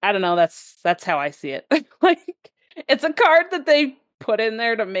 Maybe, I don't know, that's how I see it. Like, it's a card that they put in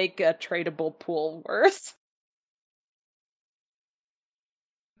there to make a tradable pool worse.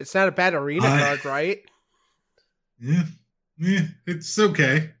 It's not a bad arena card, right? Yeah, it's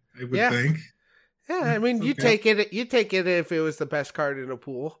okay, I would think. Yeah, I mean, you take it if it was the best card in a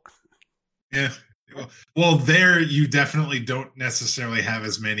pool. Yeah. Well, there you definitely don't necessarily have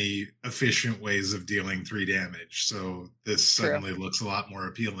as many efficient ways of dealing 3 damage. So this suddenly looks a lot more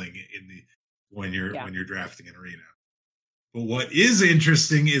appealing when you're drafting an arena. But what is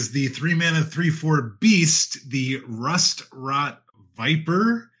interesting is the 3-mana 3/4 beast, the Rustrot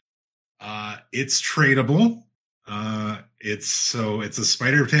Viper. It's tradable. It's a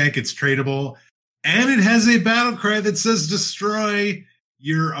spider tank. It's tradable. And it has a battle cry that says destroy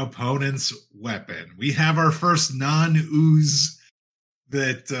your opponent's weapon. We have our first non-ooze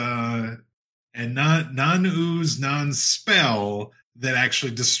non-ooze, non-spell that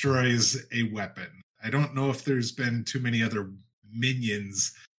actually destroys a weapon. I don't know if there's been too many other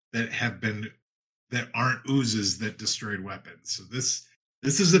minions that aren't oozes that destroyed weapons. So this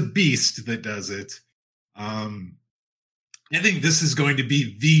is a beast that does it. I think this is going to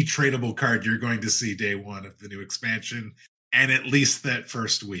be the tradable card you're going to see day 1 of the new expansion, and at least that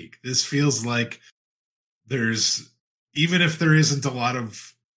first week. This feels like even if there isn't a lot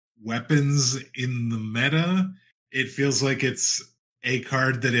of weapons in the meta, it feels like it's a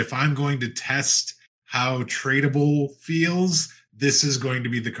card that if I'm going to test how tradable feels, this is going to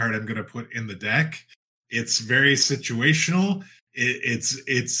be the card I'm going to put in the deck. It's very situational. It's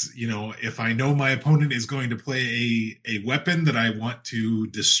if I know my opponent is going to play a weapon that I want to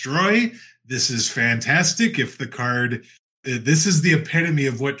destroy, this is fantastic. If the card, this is the epitome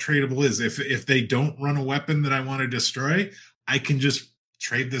of what tradable is. If they don't run a weapon that I want to destroy, I can just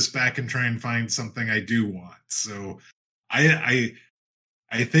trade this back and try and find something I do want. So I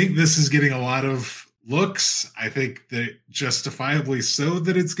think this is getting a lot of looks. I think that justifiably so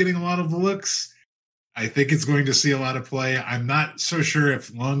that it's getting a lot of looks. I think it's going to see a lot of play. I'm not so sure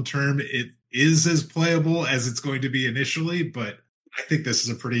if long-term it is as playable as it's going to be initially, but I think this is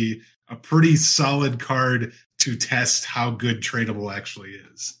a pretty solid card to test how good tradable actually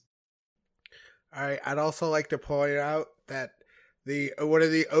is. All right. I'd also like to point out that one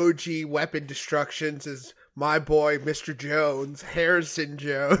of the OG weapon destructions is my boy, Mr. Jones, Harrison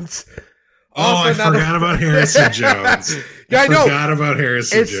Jones. I forgot about Harrison Jones. I forgot about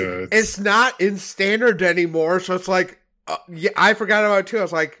Harrison Jones. It's not in standard anymore, so it's like, I forgot about it too. I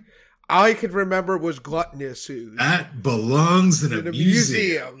was like, all I could remember was Gluttonous Ooze. That belongs in a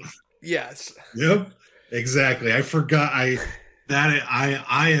museum. Yes. Yep. Exactly. I forgot. I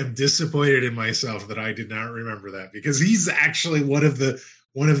am disappointed in myself that I did not remember that, because he's actually one of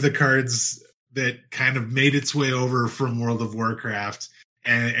the cards that kind of made its way over from World of Warcraft.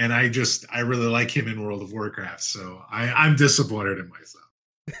 And I really like him in World of Warcraft, so I'm disappointed in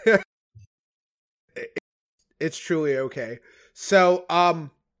myself. It's truly okay. So,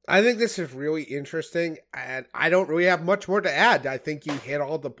 I think this is really interesting, and I don't really have much more to add. I think you hit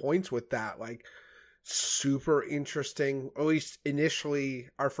all the points with that. Like, super interesting, at least initially,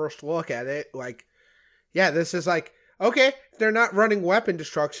 our first look at it. Like, yeah, this is like, okay, they're not running weapon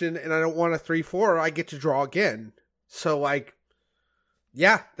destruction, and I don't want a 3/4, I get to draw again. So, like,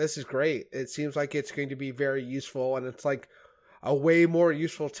 yeah, this is great. It seems like it's going to be very useful, and it's like a way more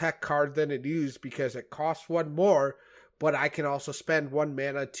useful tech card than it is, because it costs 1 more, but I can also spend 1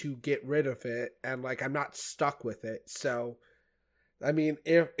 mana to get rid of it, and like I'm not stuck with it. So, I mean,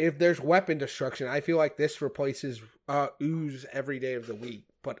 if there's weapon destruction, I feel like this replaces Ooze every day of the week,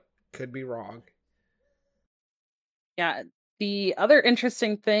 but could be wrong. Yeah. The other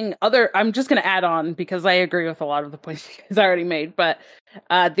interesting thing, I'm just going to add on because I agree with a lot of the points you guys already made, but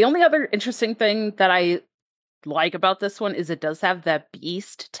the only other interesting thing that I like about this one is it does have that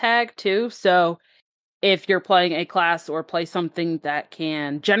beast tag too. So if you're playing a class or play something that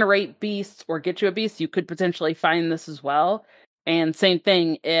can generate beasts or get you a beast, you could potentially find this as well. And same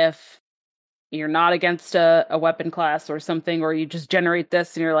thing if you're not against a weapon class or something, or you just generate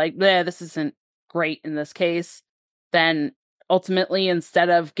this and you're like, this isn't great in this case, then ultimately, instead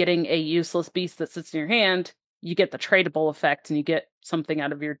of getting a useless beast that sits in your hand, you get the tradable effect and you get something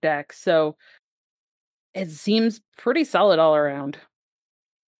out of your deck. So it seems pretty solid all around.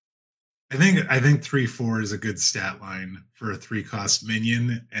 I think 3/4 is a good stat line for a 3-cost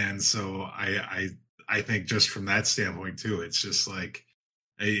minion, and so I think just from that standpoint too, it's just like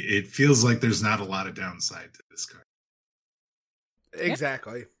it feels like there's not a lot of downside to this card.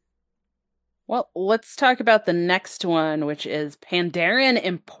 Exactly. Well, let's talk about the next one, which is Pandaren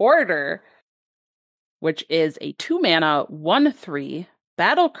Importer, which is a 2-mana 1/3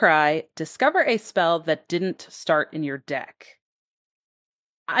 battle cry. Discover a spell that didn't start in your deck.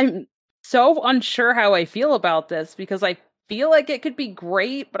 I'm so unsure how I feel about this because I feel like it could be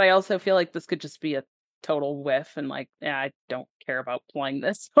great, but I also feel like this could just be a total whiff and like, I don't care about playing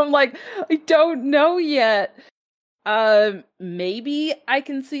this. I'm like, I don't know yet. Maybe I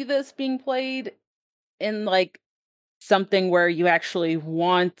can see this being played in like something where you actually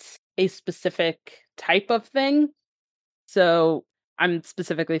want a specific type of thing. So I'm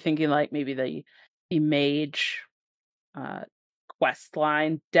specifically thinking like maybe the mage quest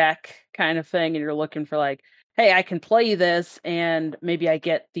line deck kind of thing, and you're looking for like, hey, I can play this and maybe I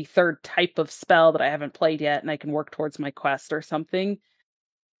get the third type of spell that I haven't played yet and I can work towards my quest or something.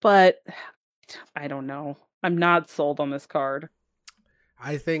 But I don't know. I'm not sold on this card.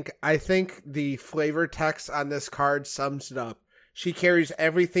 I think the flavor text on this card sums it up. She carries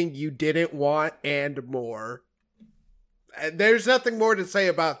everything you didn't want and more. And there's nothing more to say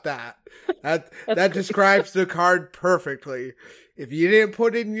about that. That describes the card perfectly. If you didn't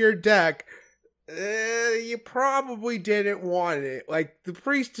put it in your deck, you probably didn't want it. Like, the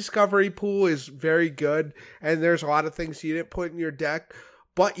Priest Discovery pool is very good, and there's a lot of things you didn't put in your deck.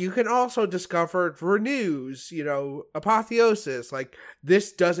 But you can also discover Renews, Apotheosis. Like,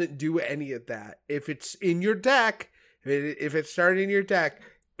 this doesn't do any of that. If it's in your deck, if it's started in your deck,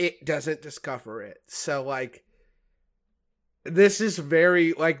 it doesn't discover it. So, like, this seems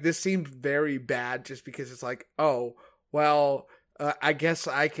very bad just because it's like, oh, well, I guess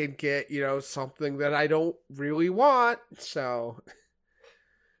I can get, something that I don't really want. So,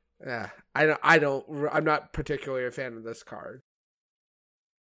 I'm not particularly a fan of this card.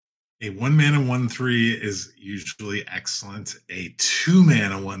 A 1-mana 1/3 is usually excellent. A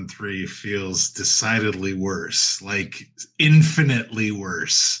 2-mana 1/3 feels decidedly worse, like infinitely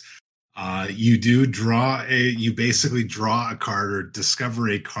worse. You basically draw a card or discover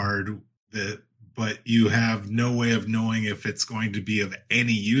a card but you have no way of knowing if it's going to be of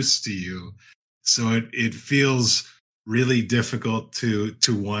any use to you. So it feels really difficult to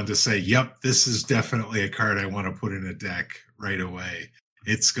want to say, yep, this is definitely a card I want to put in a deck right away.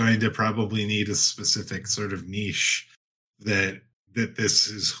 It's going to probably need a specific sort of niche that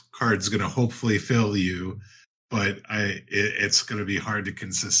card's going to hopefully fill you, but it's going to be hard to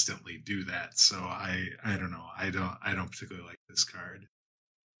consistently do that. So I don't know. I don't particularly like this card.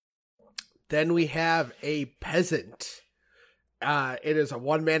 Then we have a Peasant. It is a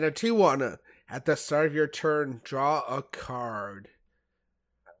 1-mana 2/1. At the start of your turn, draw a card.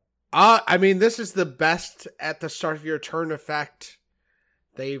 This is the best at the start of your turn effect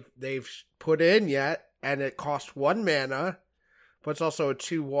they've put in yet, and it costs 1 mana, but it's also a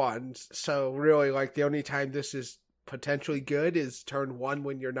 2/1. So really, like, the only time this is potentially good is turn 1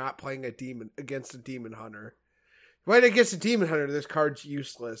 when you're not playing against a demon hunter. When against a demon hunter, this card's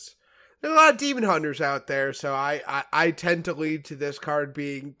useless. There's a lot of demon hunters out there, so I tend to lead to this card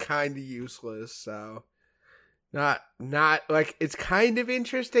being kind of useless. So not like, it's kind of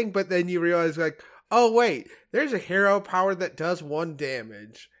interesting, but then you realize like, oh wait, there's a hero power that does 1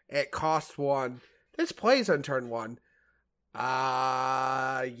 damage. It costs 1. This plays on turn 1.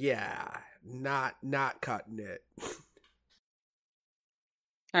 Yeah, not cutting it.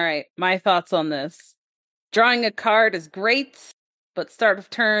 All right, my thoughts on this. Drawing a card is great, but start of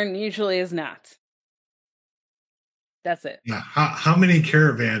turn usually is not. That's it. Yeah. How many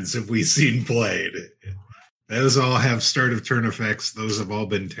Caravans have we seen played? Those all have start of turn effects. Those have all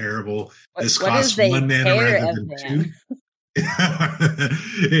been terrible. This costs 1 mana rather than 2.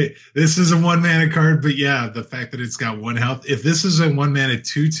 This is a 1-mana card, but yeah, the fact that it's got 1 health. If this is a 1-mana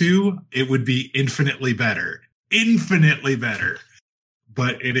 2/2, it would be infinitely better. Infinitely better.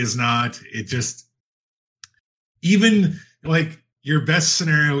 But it is not. It just, even like, your best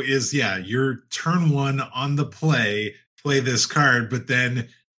scenario is, your turn 1 on the play this card, but then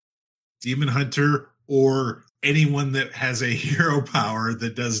Demon Hunter or anyone that has a hero power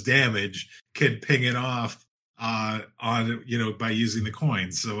that does damage can ping it off on by using the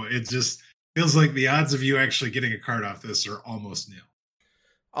coins. So it just feels like the odds of you actually getting a card off this are almost nil.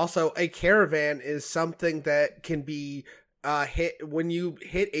 Also, a caravan is something that can be hit when you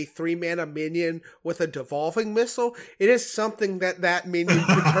hit a 3-mana minion with a devolving missile. It is something that minion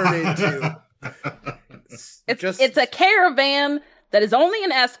could turn into. It's a caravan that is only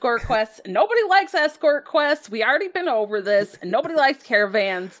an escort quest. Nobody likes escort quests. We already been over this, and nobody likes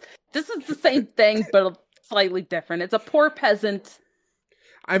caravans. This is the same thing, but slightly different. It's a poor peasant.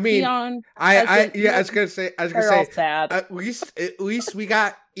 I mean, I was gonna say, sad. At least we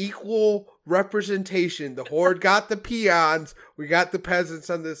got equal representation. The Horde got the peons, we got the peasants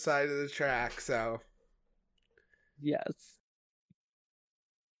on this side of the track. So, yes.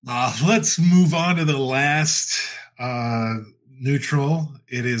 Let's move on to the last neutral.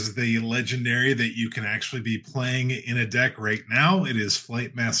 It is the legendary that you can actually be playing in a deck right now. It is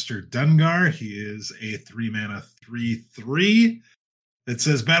Flightmaster Dungar. He is a 3-mana 3/3 that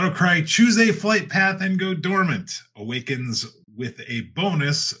says battle cry, choose a flight path and go dormant. Awakens with a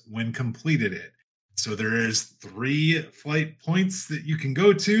bonus when completed it. So there is 3 flight points that you can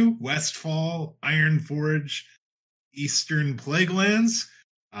go to: Westfall, Ironforge, Eastern Plaguelands.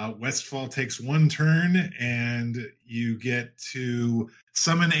 Westfall takes 1 turn, and you get to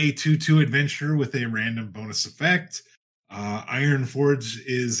summon a 2/2 adventurer with a random bonus effect. Ironforge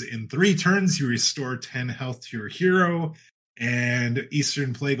is in 3 turns. You restore 10 health to your hero. And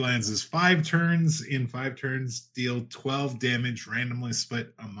Eastern Plaguelands is 5 turns. In 5 turns, deal 12 damage randomly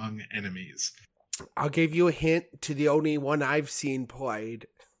split among enemies. I'll give you a hint to the only one I've seen played.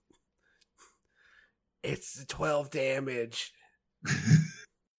 It's the 12 damage.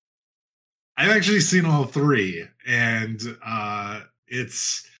 I've actually seen all 3, and I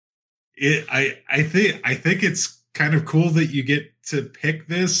think it's kind of cool that you get to pick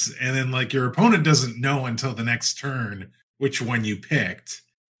this, and then like your opponent doesn't know until the next turn which one you picked,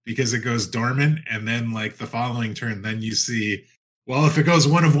 because it goes dormant, and then like the following turn, then you see, well, if it goes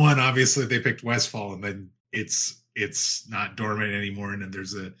 1 of 1, obviously they picked Westfall, and then it's not dormant anymore, and then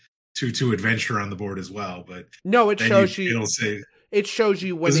there's a 2/2 adventure on the board as well. But no, it shows you. It'll say. It shows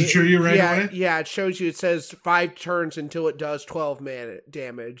you when does it show you right away? Yeah, it shows you. It says 5 turns until it does 12 mana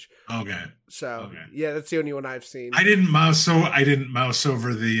damage. Okay. So yeah, that's the only one I've seen. I didn't mouse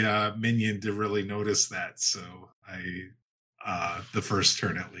over the minion to really notice that. So the first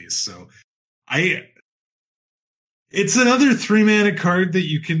turn at least. So it's another 3-mana card that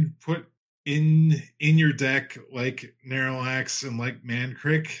you can put in your deck, like Narrowlax and like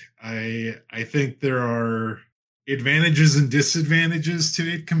Mankrik. I think there are advantages and disadvantages to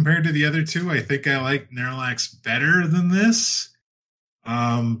it compared to the other 2. I think I like Narrowlax better than this.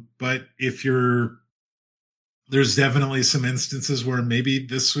 But there's definitely some instances where maybe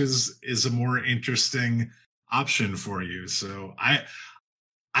this is a more interesting option for you. So I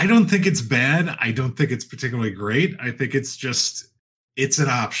don't think it's bad. I don't think it's particularly great. I think it's an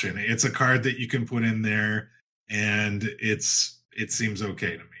option. It's a card that you can put in there, and it seems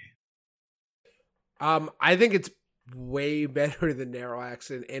okay to me. I think it's way better than Narrowlax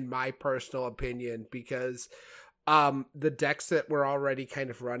in my personal opinion, because the decks that were already kind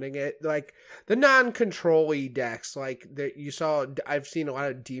of running it, like the non-control-y decks, like that you saw, I've seen a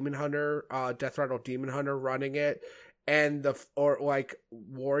lot of Demon Hunter, Death Rattle Demon Hunter running it, and or like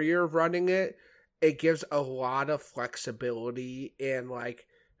Warrior running it. It gives a lot of flexibility, and like,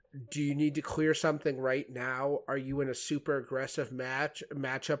 do you need to clear something right now? Are you in a super aggressive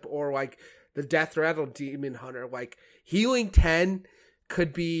matchup, or like the Death Rattle Demon Hunter, like healing 10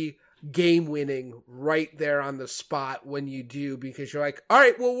 could be game winning right there on the spot when you do, because you're like, all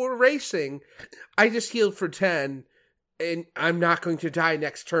right, well, we're racing. I just healed for 10 and I'm not going to die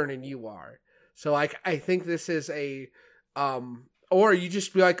next turn, and you are. So like, I think this is or you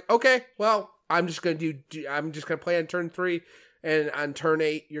just be like, okay, well, I'm just going to play on turn 3, and on turn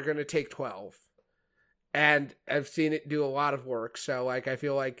 8, you're going to take 12. And I've seen it do a lot of work. So like, I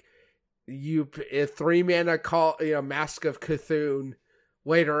feel like a 3-mana call, Mask of Cthulhu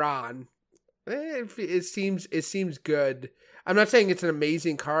later on, it seems good. I'm not saying it's an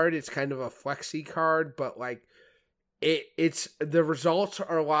amazing card. It's kind of a flexy card, but like it's the results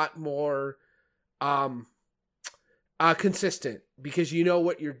are a lot more consistent, because you know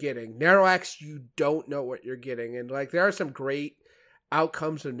what you're getting. Narrowlax, you don't know what you're getting, and like there are some great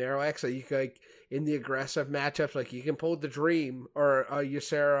outcomes of Narrowlax that you can, like in the aggressive matchups, like you can pull the Dream or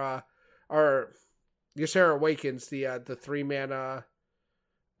Ysera, or Ysera Awakens, the 3 mana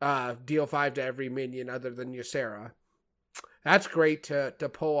deal 5 to every minion other than Ysera. That's great to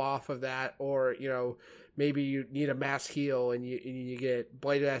pull off of that, or maybe you need a mass heal and you get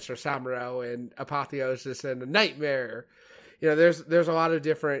Blade Master Samuro and Apotheosis and a Nightmare. There's a lot of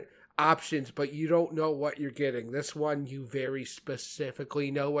different options, but you don't know what you're getting. This one, you very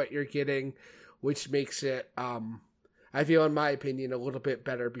specifically know what you're getting, which makes it, I feel, in my opinion, a little bit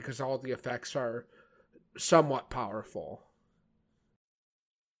better because all the effects are somewhat powerful.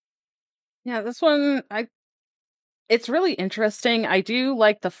 Yeah, this one, it's really interesting. I do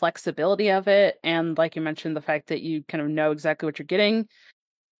like the flexibility of it, and like you mentioned, the fact that you kind of know exactly what you're getting.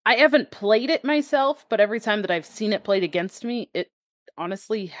 I haven't played it myself, but every time that I've seen it played against me, it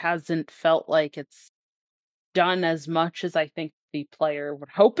honestly hasn't felt like it's done as much as I think the player would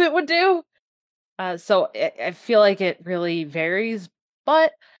hope it would do. So I feel like it really varies,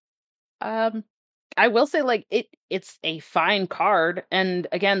 but I will say, like, it's a fine card, and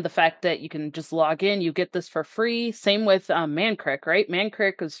again, the fact that you can just log in, you get this for free. Same with Mankrik, right?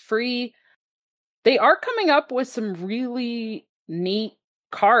 Mankrik is free. They are coming up with some really neat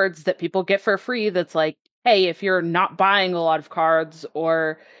cards that people get for free. That's like, hey, if you're not buying a lot of cards,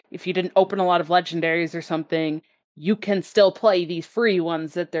 or if you didn't open a lot of legendaries or something, you can still play these free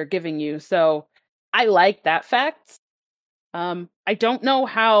ones that they're giving you. So I like that fact. I don't know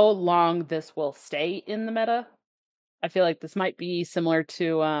how long this will stay in the meta. I feel like this might be similar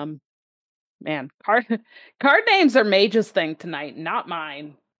to card names are Mage's thing tonight, not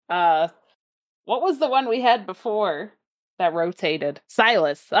mine. What was the one we had before that rotated?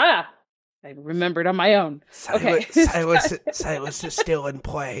 Silas. I remembered on my own. Okay. Silas is still in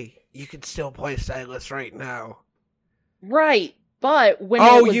play. You can still play Silas right now. Right. But when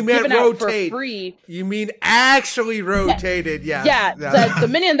it was you meant given out rotate. For free, you mean actually rotated? Yes. Yeah, the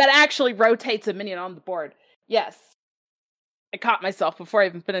minion that actually rotates a minion on the board. Yes, I caught myself before I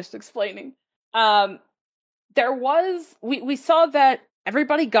even finished explaining. There was we saw that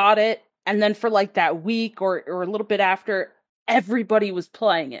everybody got it, and then for like that week or a little bit after, everybody was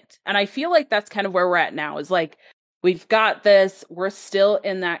playing it, and I feel like that's kind of where we're at now. Is like we've got this, we're still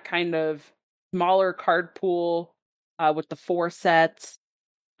in that kind of smaller card pool. With the 4 sets.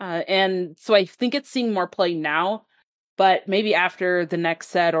 And so I think it's seeing more play now, but maybe after the next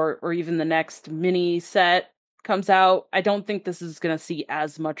set or even the next mini set comes out, I don't think this is going to see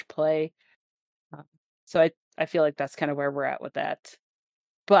as much play. So I feel like that's kind of where we're at with that.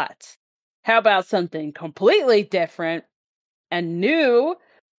 But how about something completely different and new?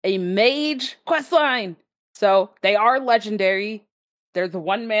 A mage questline. So they are legendary. They're the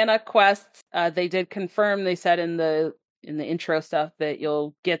 1 mana quests. They did confirm, they said in the intro stuff, that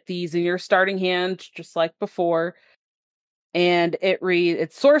you'll get these in your starting hand just like before. And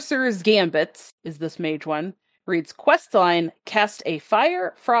it's Sorcerer's Gambit is this mage one. Reads questline, cast a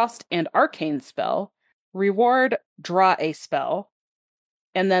fire, frost, and arcane spell. Reward, draw a spell.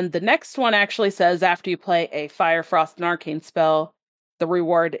 And then the next one actually says after you play a fire, frost, and arcane spell, the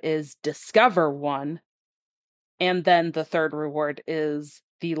reward is discover 1. And then the third reward is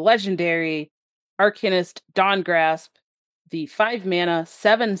the legendary Arcanist Dawngrasp, the 5 mana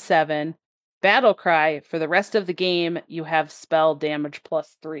 7/7 battle cry. For the rest of the game, you have spell damage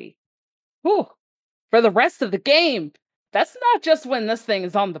 +3. Whew. For the rest of the game. That's not just when this thing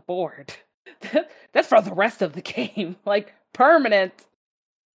is on the board. That's for the rest of the game. Like permanent.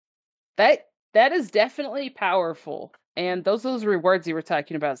 That is definitely powerful. And those are those rewards you were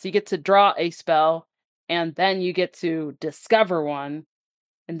talking about. So you get to draw a spell, and then you get to discover 1,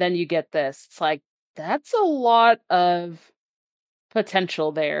 and then you get this. It's like, that's a lot of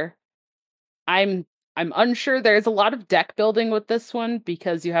potential there. I'm unsure. There's a lot of deck building with this one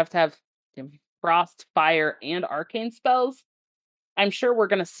because you have to have frost, fire, and arcane spells. I'm sure we're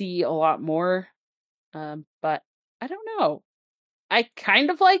going to see a lot more, but I don't know. I kind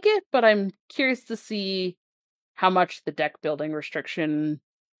of like it, but I'm curious to see how much the deck building restriction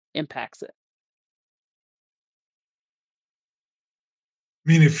impacts it. I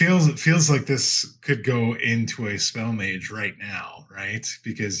mean, it feels like this could go into a spell mage right now, right?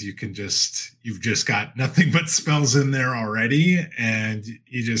 Because you've just got nothing but spells in there already, and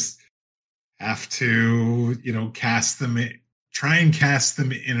you just have to, cast them, try and cast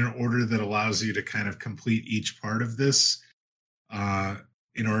them in an order that allows you to kind of complete each part of this,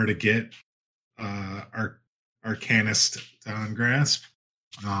 in order to get Arcanist Dawngrasp.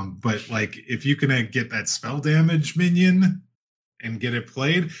 But like, if you can get that spell damage minion and get it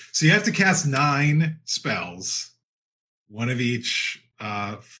played. So you have to cast 9 spells, 1 of each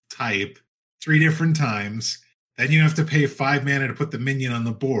type, 3 different times. Then you have to pay 5 mana to put the minion on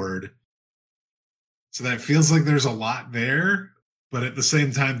the board. So that feels like there's a lot there. But at the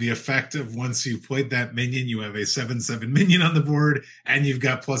same time, the effect of once you've played that minion, you have a 7/7 minion on the board, and you've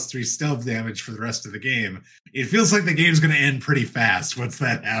got +3 stealth damage for the rest of the game. It feels like the game's going to end pretty fast once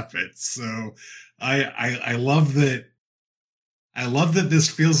that happens. So I love that. I love that this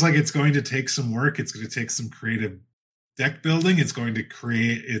feels like it's going to take some work. It's going to take some creative deck building. It's going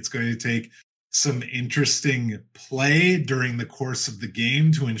to take some interesting play during the course of the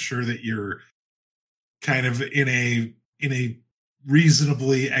game to ensure that you're kind of in a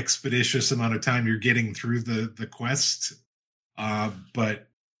reasonably expeditious amount of time you're getting through the quest. But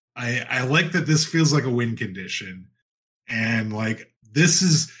I like that this feels like a win condition, and like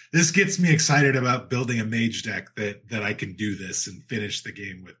this gets me excited about building a mage deck that I can do this and finish the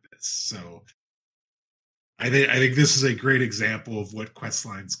game with this. So I think this is a great example of what quest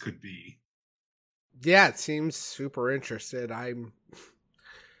lines could be. Yeah, it seems super interested. I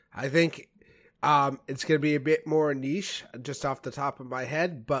think it's going to be a bit more niche just off the top of my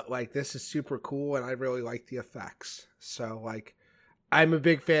head, but like this is super cool and I really like the effects. So like I'm a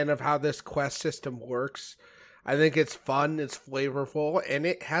big fan of how this quest system works. I think it's fun, it's flavorful, and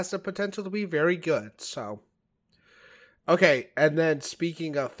it has the potential to be very good. So okay, and then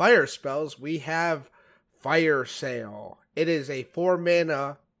speaking of fire spells, we have Fire Sale. It is a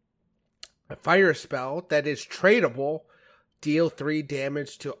 4-mana fire spell that is tradable. Deal 3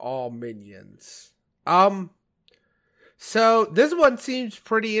 damage to all minions. So this one seems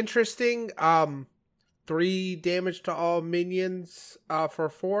pretty interesting. 3 damage to all minions for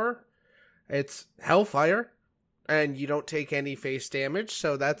 4. It's Hellfire, and you don't take any face damage,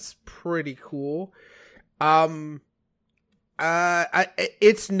 so that's pretty cool.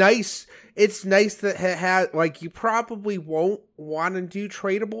 It's nice. It's nice that it has, like, you probably won't want to do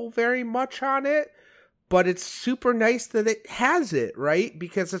tradable very much on it, but it's super nice that it has it, right?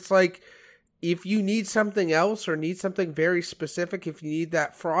 Because it's like, if you need something else or need something very specific, if you need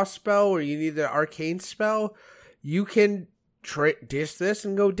that frost spell or you need the arcane spell, you can dish this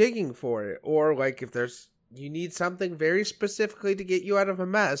and go digging for it. Or like if you need something very specifically to get you out of a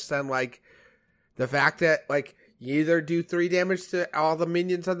mess, then like the fact that like you either do 3 damage to all the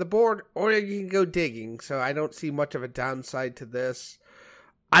minions on the board or you can go digging. So I don't see much of a downside to this.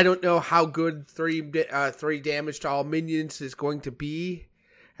 I don't know how good 3 damage to all minions is going to be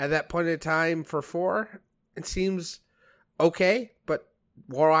at that point in time for 4. It seems okay, but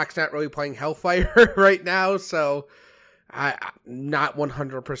Warlock's not really playing Hellfire right now, so I'm not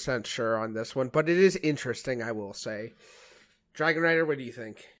 100% sure on this one, but it is interesting, I will say. Dragon Rider, what do you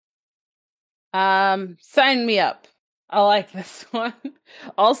think? Sign me up. I like this one.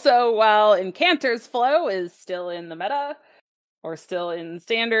 Also, while Incanter's Flow is still in the meta, or still in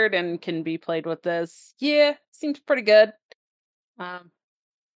standard and can be played with this, yeah, seems pretty good. I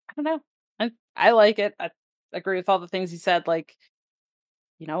don't know. I like it. I agree with all the things you said. Like,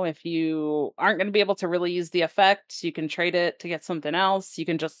 you know, if you aren't going to be able to really use the effect, you can trade it to get something else. You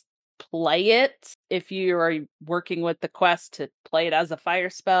can just play it if you are working with the quest to play it as a fire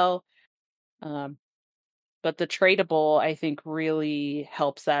spell. But the tradable, I think, really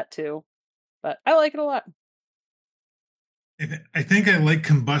helps that too. But I like it a lot. I think I like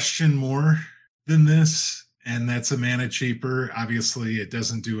Combustion more than this, and that's a mana cheaper. Obviously, it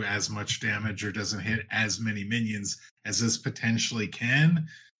doesn't do as much damage or doesn't hit as many minions as this potentially can.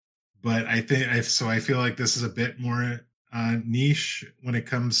 But I feel like this is a bit more niche when it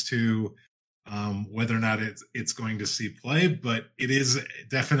comes to whether or not it's going to see play. But it is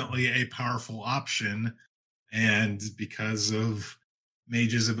definitely a powerful option, and because of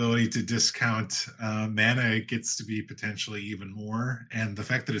Mage's ability to discount mana, it gets to be potentially even more. And the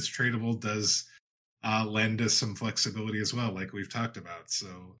fact that it's tradable does lend us some flexibility as well, like we've talked about. So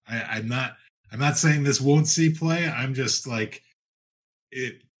I'm not saying this won't see play. I'm just like,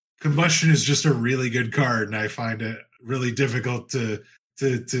 Combustion is just a really good card, and I find it really difficult to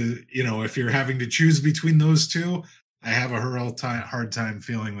if you're having to choose between those two, I have a hard time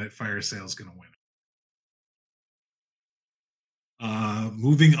feeling that Fire Sale is going to win.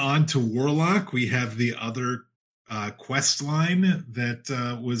 Moving on to Warlock, we have the other quest line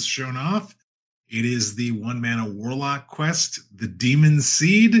that was shown off. It is the 1-mana Warlock quest, the Demon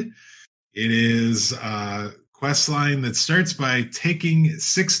Seed. It is a quest line that starts by taking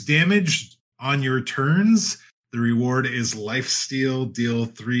 6 damage on your turns. The reward is Lifesteal, deal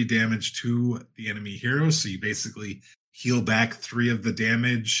 3 damage to the enemy hero. So you basically heal back 3 of the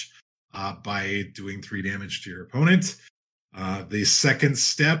damage by doing 3 damage to your opponent. The second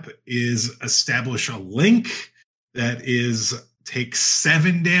step is establish a link that is take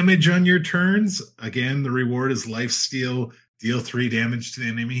 7 damage on your turns. Again, the reward is Lifesteal, deal 3 damage to the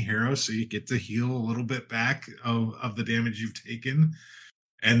enemy hero, so you get to heal a little bit back of the damage you've taken.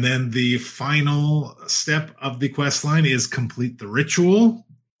 And then the final step of the quest line is complete the ritual.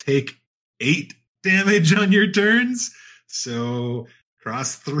 Take 8 damage on your turns. So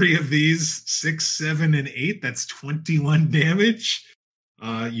cross 3 of these, 6, 7, and 8. That's 21 damage.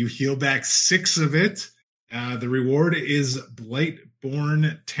 You heal back 6 of it. The reward is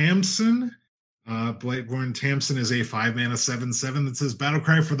Blightborn Tamsin. Blightborn Tamsin is a 5-mana 7/7 that says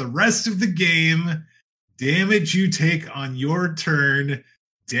Battlecry for the rest of the game. Damage you take on your turn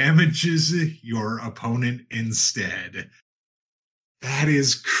damages your opponent instead. That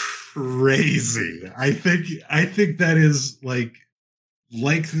is crazy. I think that is like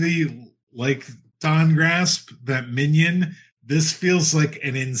Dawn Grasp, that minion. This feels like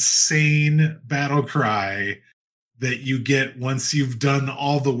an insane battle cry that you get once you've done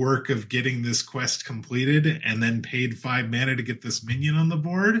all the work of getting this quest completed and then paid 5 mana to get this minion on the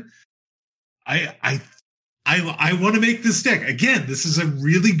board. I want to make this deck. Again, this is a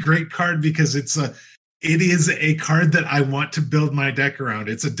really great card because it is a card that I want to build my deck around.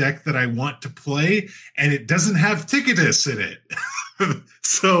 It's a deck that I want to play, and it doesn't have Ticketus in it.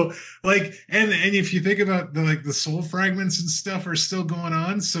 So and if you think about the soul fragments and stuff are still going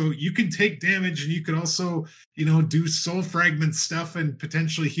on, so you can take damage and you could also, do soul fragment stuff and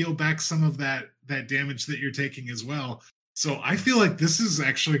potentially heal back some of that damage that you're taking as well. So I feel like this is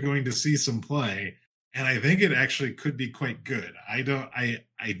actually going to see some play, and I think it actually could be quite good. I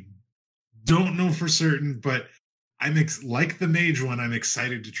don't know for certain, but like the mage one, I'm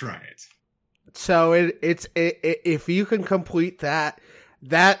excited to try it. So if you can complete that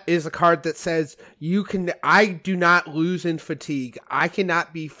is a card that says I do not lose in fatigue. I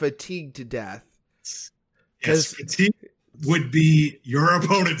cannot be fatigued to death. Yes, fatigue would be your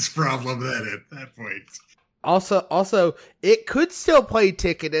opponent's problem then at that point. Also, it could still play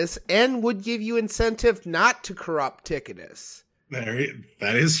Ticketus and would give you incentive not to corrupt Ticketus. That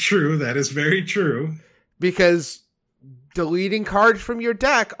is true. That is very true. Because deleting cards from your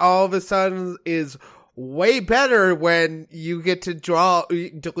deck all of a sudden is way better when you get to draw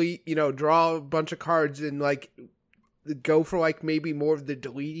a bunch of cards and go for maybe more of the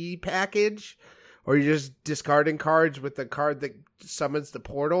deleted package, or you're just discarding cards with the card that summons the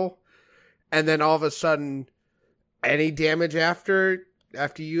portal, and then all of a sudden any damage after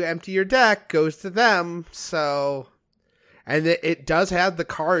you empty your deck goes to them. So, and it does have the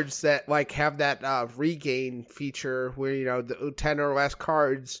cards that have that regain feature where the 10 or less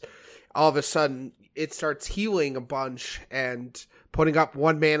cards, all of a sudden it starts healing a bunch and putting up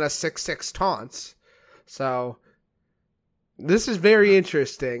 1 mana 6/6 taunts. So this is very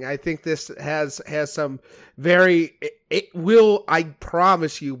interesting. I think this has some I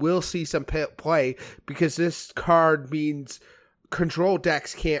promise you, we'll see some play, because this card means control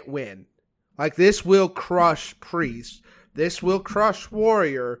decks can't win. This will crush Priest. This will crush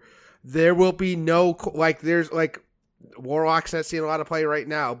Warrior. There will be no, there's Warlock's not seeing a lot of play right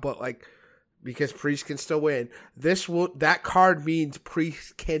now, but because Priest can still win. That card means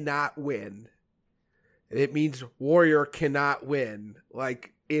Priest cannot win. It means Warrior cannot win,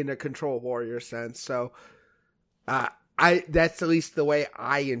 in a control Warrior sense. So, that's at least the way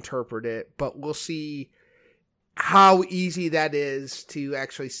I interpret it, but we'll see how easy that is to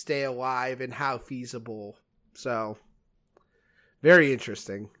actually stay alive and how feasible. So, very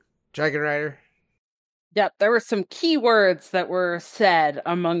interesting. Dragon Rider? Yep, there were some key words that were said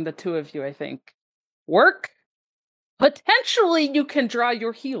among the two of you, I think. Work. Potentially you can draw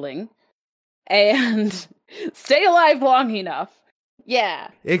your healing. And stay alive long enough. Yeah.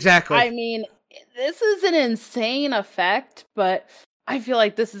 Exactly. I mean, this is an insane effect, but I feel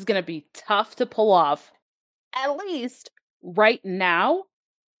like this is going to be tough to pull off. At least right now,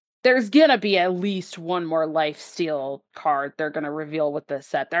 there's going to be at least one more lifesteal card they're going to reveal with this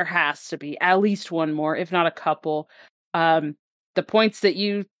set. There has to be at least one more, if not a couple. The points that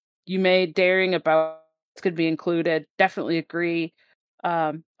you made, Daring, about could be included, definitely agree.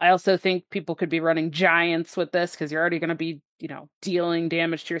 I also think people could be running giants with this, because you're already going to be, dealing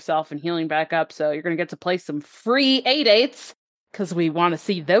damage to yourself and healing back up. So you're going to get to play some free 8/8s, because we want to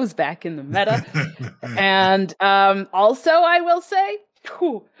see those back in the meta. And also, I will say,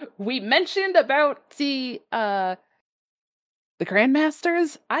 we mentioned about the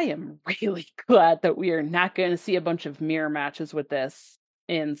Grandmasters. I am really glad that we are not going to see a bunch of mirror matches with this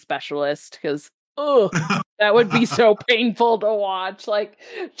in Specialist, because that would be so painful to watch.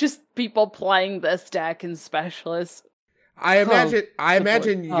 Just people playing this deck in Specialist. I imagine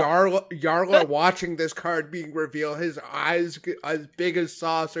Yarla watching this card being revealed, his eyes as big as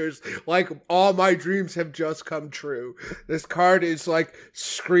saucers, like all my dreams have just come true. This card is like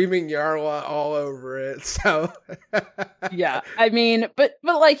screaming Yarla all over it. So yeah, I mean, but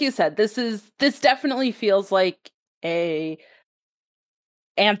like you said, this definitely feels like a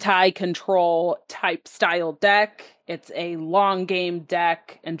anti-control type style deck. It's a long game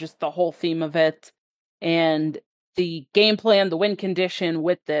deck and just the whole theme of it. And the game plan, the win condition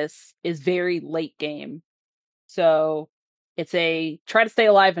with this is very late game. So it's a try to stay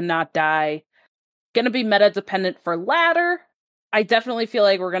alive and not die. Going to be meta dependent for ladder. I definitely feel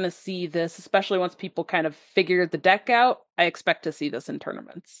like we're going to see this, especially once people kind of figure the deck out. I expect to see this in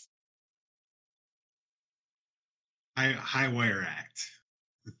tournaments. High wire act,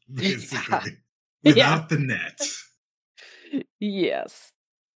 basically, without the net. Yes.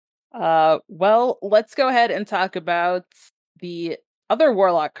 Well, let's go ahead and talk about the other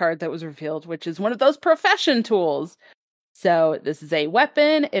Warlock card that was revealed, which is one of those profession tools. So this is a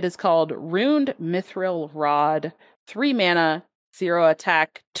weapon. It is called Runed Mithril Rod. 3 mana, 0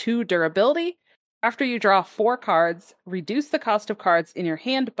 attack, 2 durability. After you draw 4 cards, reduce the cost of cards in your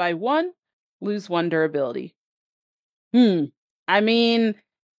hand by 1, lose 1 durability. I mean,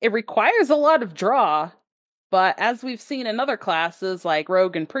 it requires a lot of draw, but as we've seen in other classes like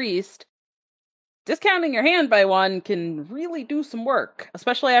Rogue and Priest, discounting your hand by 1 can really do some work,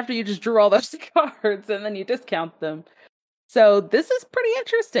 especially after you just drew all those cards and then you discount them. So this is pretty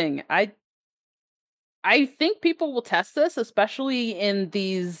interesting. I think people will test this, especially in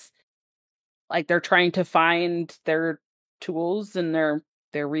these, like, they're trying to find their tools and their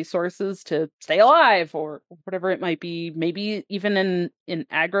resources to stay alive or whatever it might be. Maybe even in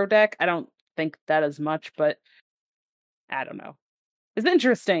aggro deck. I don't think that as much, but I don't know. It's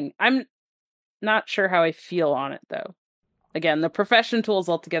interesting. I'm not sure how I feel on it though. Again, the profession tools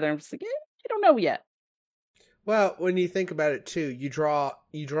altogether, I'm just like, I don't know yet. Well, when you think about it too, you draw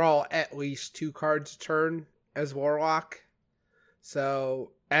at least 2 cards a turn as Warlock.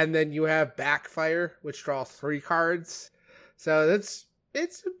 So, and then you have Backfire, which draws 3 cards. So it's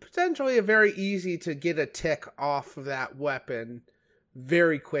potentially a very easy to get a tick off of that weapon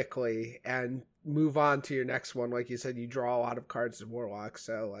very quickly and move on to your next one. Like you said, you draw a lot of cards as Warlock.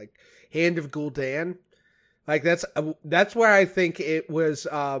 So like Hand of Gul'dan, like that's where I think it was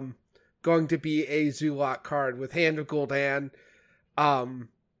going to be a Zulok card with Hand of Gul'dan,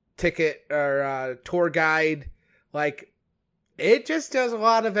 ticket or tour guide. Like it just does a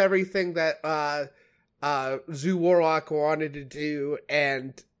lot of everything that Zoo Warlock wanted to do,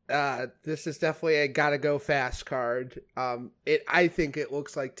 and this is definitely a gotta go fast card. I think it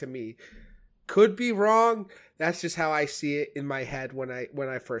looks like to me. Could be wrong. That's just how I see it in my head when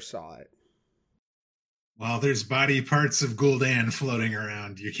I first saw it. Well, there's body parts of Gul'dan floating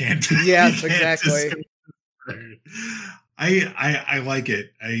around. You can't. Yes, exactly. I like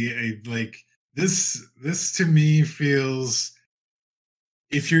it. I like this. This to me feels.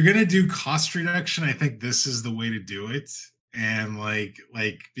 If you're gonna do cost reduction, I think this is the way to do it, and like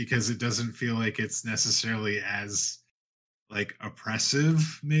because it doesn't feel like it's necessarily as like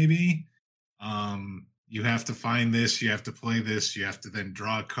oppressive. Maybe you have to find this, you have to play this, you have to then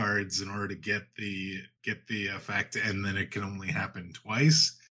draw cards in order to get the effect, and then it can only happen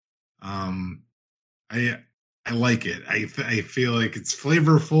twice. I like it. I feel like it's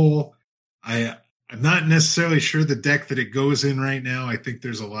flavorful. I'm not necessarily sure the deck that it goes in right now. I think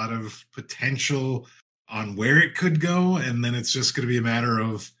there's a lot of potential on where it could go, and then it's just going to be a matter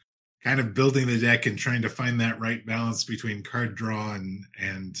of kind of building the deck and trying to find that right balance between card draw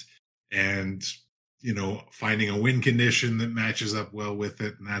and you know, finding a win condition that matches up well with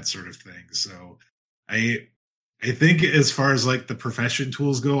it and that sort of thing. So I think as far as like the profession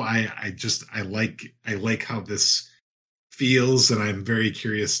tools go, I like how this feels, and I'm very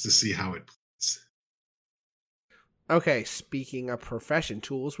curious to see how it plays. Okay, speaking of profession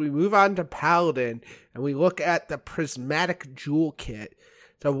tools, we move on to Paladin, and we look at the Prismatic Jewel Kit.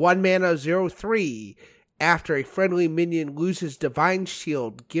 It's a 1 mana 0/3. After a friendly minion loses Divine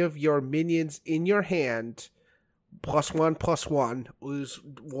Shield, give your minions in your hand +1/+1, lose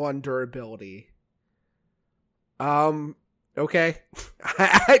 1 durability. Okay.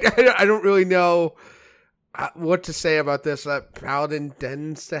 I don't really know what to say about this. Paladin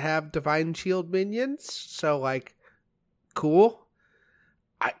tends to have Divine Shield minions, so like, cool.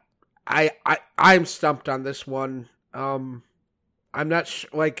 I'm stumped on this one. I'm not sure,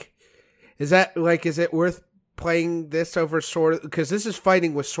 like, is it worth playing this over Sword? Because this is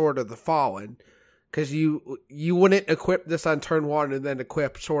fighting with Sword of the Fallen. Because you wouldn't equip this on turn 1 and then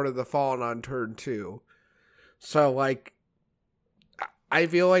equip Sword of the Fallen on turn 2. So, like, I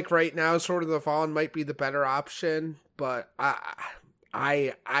feel like right now Sword of the Fallen might be the better option, but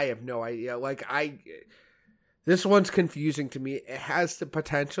I have no idea. Like this one's confusing to me. It has the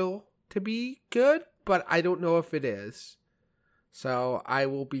potential to be good, but I don't know if it is. So I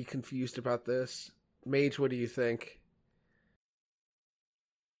will be confused about this. Mage, what do you think?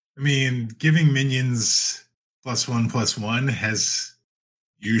 I mean, giving minions +1/+1 is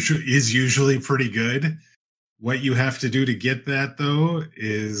usually pretty good. What you have to do to get that, though,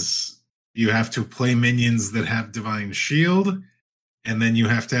 is you have to play minions that have Divine Shield, and then you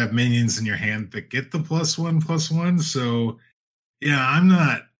have to have minions in your hand that get the +1/+1. So, yeah, I'm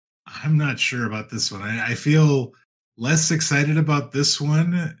not sure about this one. I feel less excited about this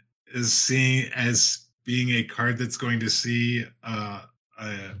one as being a card that's going to see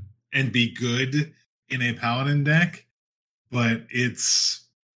and be good in a Paladin deck, but it's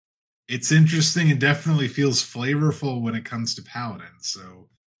interesting and definitely feels flavorful when it comes to Paladin. So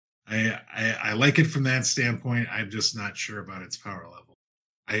I like it from that standpoint. I'm just not sure about its power level.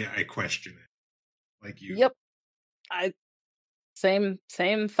 I question it, like you. Yep, same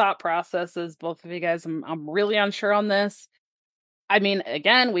thought process as both of you guys. I'm really unsure on this. I mean,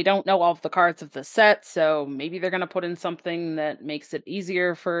 again, we don't know all of the cards of the set, so maybe they're going to put in something that makes it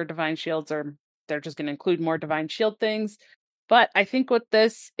easier for Divine Shields, or they're just going to include more Divine Shield things. But I think with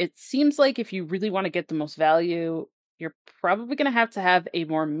this, it seems like if you really want to get the most value, you're probably going to have a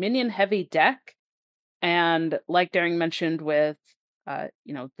more minion-heavy deck. And like Daring mentioned with,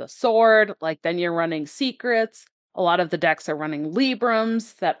 the sword, like then you're running secrets. A lot of the decks are running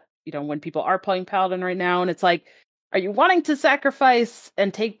Librams that, when people are playing Paladin right now, and it's like, are you wanting to sacrifice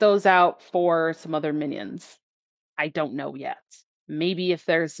and take those out for some other minions? I don't know yet. Maybe if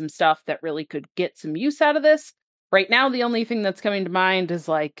there's some stuff that really could get some use out of this. Right now, the only thing that's coming to mind is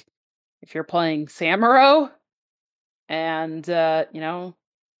like, if you're playing Samuro, and, I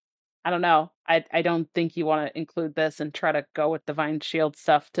don't know. I don't think you want to include this and try to go with Divine Shield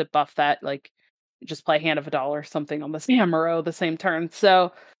stuff to buff that. Like, just play Hand of a Doll or something on the Samuro the same turn.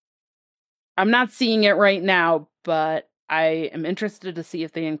 So, I'm not seeing it right now, but I am interested to see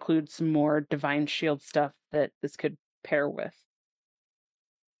if they include some more Divine Shield stuff that this could pair with.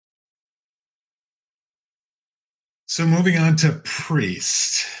 So moving on to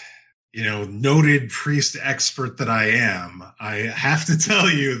Priest, noted Priest expert that I am, I have to tell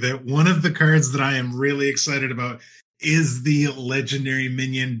you that one of the cards that I am really excited about is the legendary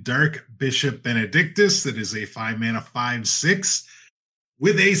minion Dark Bishop Benedictus. That is a 5-mana 5/6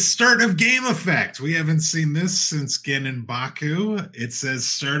 with a start of game effect. We haven't seen this since Genin Baku. It says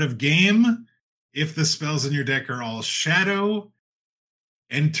start of game. If the spells in your deck are all shadow,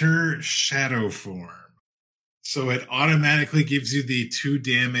 enter shadow form. So it automatically gives you the 2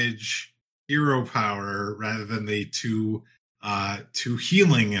 damage hero power rather than the 2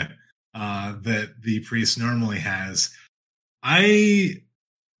 healing that the priest normally has. I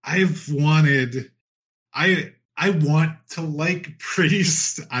want to like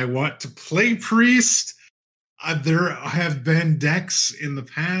Priest. I want to play Priest. There have been decks in the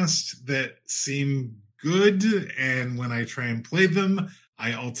past that seem good, and when I try and play them,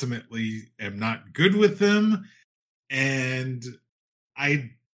 I ultimately am not good with them. And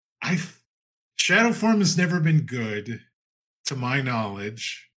Shadow Form has never been good, to my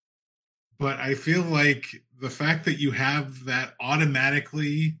knowledge. But I feel like the fact that you have that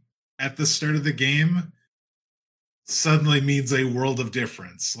automatically at the start of the game suddenly means a world of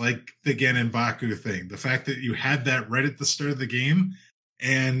difference, like the Genin Baku thing. The fact that you had that right at the start of the game,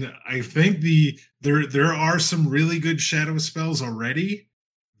 and I think there are some really good shadow spells already.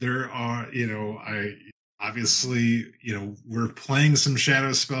 There are, we're playing some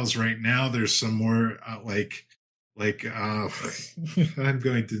shadow spells right now. There's some more I'm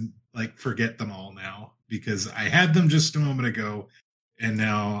going to forget them all now because I had them just a moment ago, and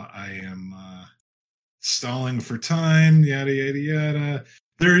now I am stalling for time, yada yada yada.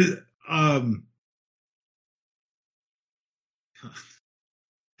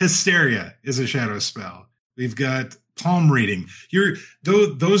 Hysteria is a shadow spell. We've got palm reading.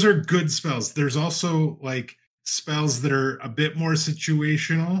 Those are good spells. There's also spells that are a bit more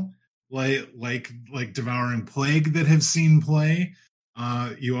situational, like Devouring Plague that have seen play.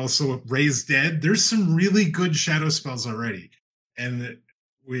 You also Raise Dead. There's some really good shadow spells already, and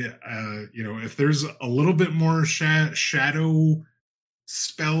we if there's a little bit more shadow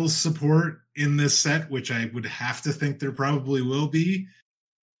spell support in this set, which I would have to think there probably will be,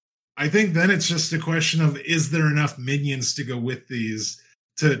 I think then it's just a question of, is there enough minions to go with these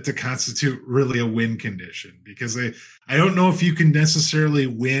to constitute really a win condition? Because I don't know if you can necessarily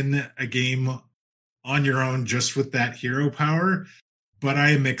win a game on your own just with that hero power, but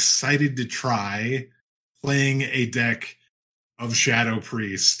I am excited to try playing a deck of Shadow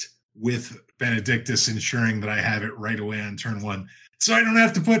Priest with Benedictus, ensuring that I have it right away on turn 1, so I don't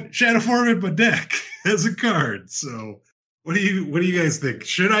have to put Shadow Form in my deck as a card. So, what do you guys think?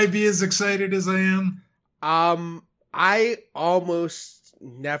 Should I be as excited as I am? I almost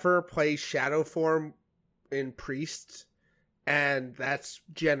never play Shadow Form in Priest, and that's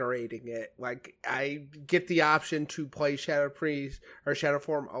generating it. Like, I get the option to play Shadow Priest or Shadow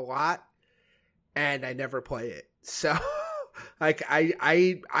Form a lot, and I never play it. So, like,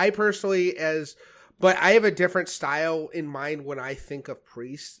 I personally but I have a different style in mind when I think of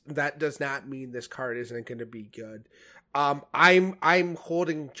Priest. That does not mean this card isn't going to be good. I'm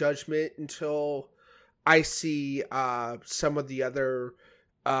holding judgment until I see some of the other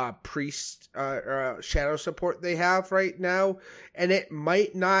Priest shadow support they have right now, and it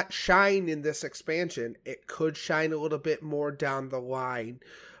might not shine in this expansion. It could shine a little bit more down the line,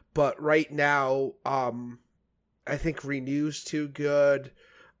 but right now I think Renew's too good.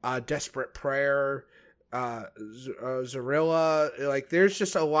 Desperate Prayer, Zorilla, like there's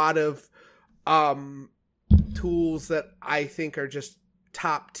just a lot of tools that I think are just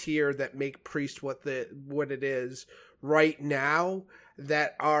top tier that make Priest what it is right now,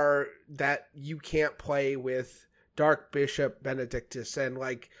 that you can't play with Dark Bishop, Benedictus, and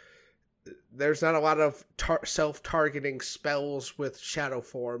like there's not a lot of self-targeting spells with Shadow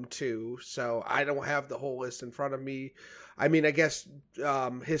Form too, so I don't have the whole list in front of me. I mean, I guess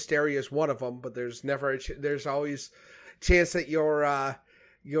Hysteria is one of them, but there's always chance that your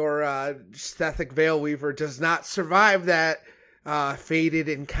Sthetic Veilweaver does not survive that faded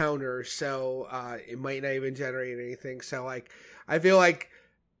encounter, so it might not even generate anything. So like, I feel like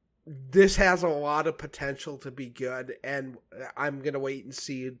this has a lot of potential to be good, and I'm gonna wait and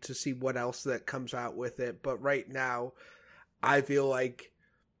see what else that comes out with it. But right now, I feel like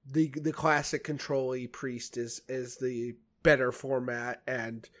the classic Control-y Priest is the better format,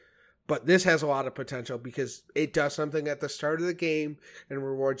 but this has a lot of potential because it does something at the start of the game and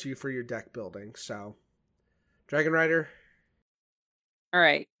rewards you for your deck building. So, Dragon Rider. All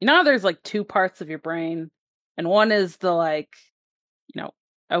right, you know how there's like two parts of your brain, and one is the like,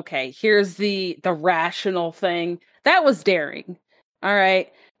 okay, here's the rational thing. That was daring. All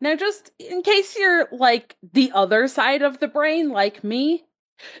right. Now, just in case you're like the other side of the brain, like me,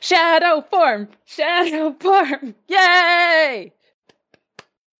 Shadow Form! Yay!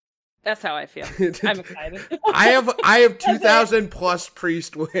 That's how I feel. I'm excited. I have 2,000 plus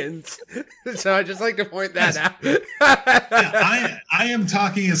Priest wins, so I just like to point that out. Yeah, I am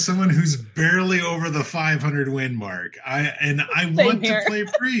talking as someone who's barely over the 500 win mark. I want to play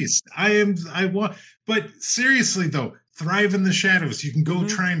Priest. But seriously though, thrive in the shadows. You can go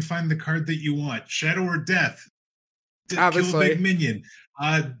try and find the card that you want. Shadow or Death. Obviously. Kill a big minion.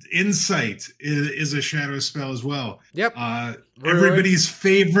 Insight is a shadow spell as well. Yep. Everybody's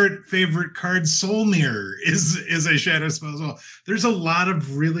favorite card, Soul Mirror, is a shadow spell as well. There's a lot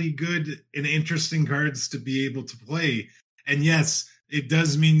of really good and interesting cards to be able to play. And yes, it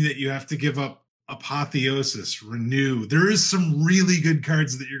does mean that you have to give up Apotheosis, Renew. There is some really good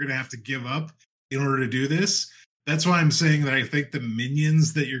cards that you're going to have to give up in order to do this. That's why I'm saying that I think the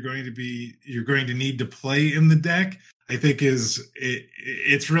minions that you're going to need to play in the deck, I think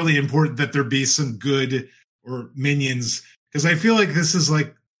it's really important that there be some good or minions, because I feel like this is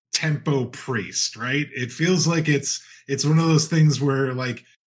like Tempo Priest, right? It feels like it's one of those things where, like,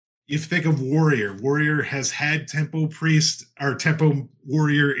 if you think of Warrior has had Tempo Priest or Tempo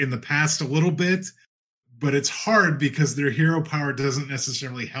Warrior in the past a little bit, but it's hard because their hero power doesn't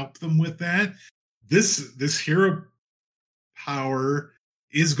necessarily help them with that. This hero power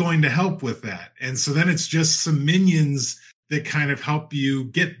is going to help with that. And so then it's just some minions that kind of help you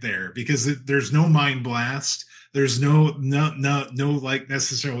get there, because there's no Mind Blast. There's no like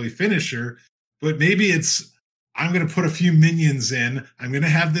necessarily finisher, but maybe it's, I'm going to put a few minions in. I'm going to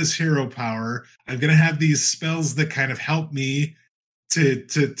have this hero power. I'm going to have these spells that kind of help me to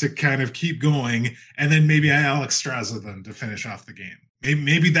kind of keep going. And then maybe I Alexstrasza them to finish off the game.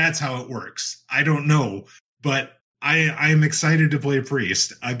 Maybe that's how it works. I don't know, but I'm excited to play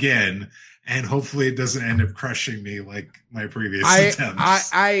Priest again, and hopefully it doesn't end up crushing me like my previous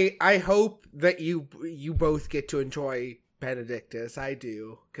attempts. I hope that you both get to enjoy Benedictus. I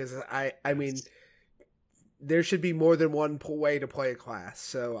do, because I mean, there should be more than one way to play a class.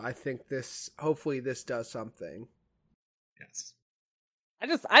 So I think hopefully this does something. Yes.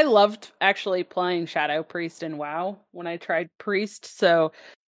 I loved actually playing Shadow Priest in WoW when I tried Priest. So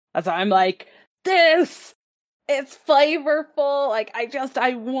I'm like, it's flavorful. Like,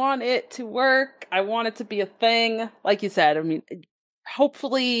 I want it to work. I want it to be a thing. Like you said, I mean,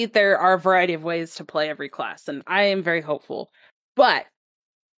 hopefully there are a variety of ways to play every class, and I am very hopeful. But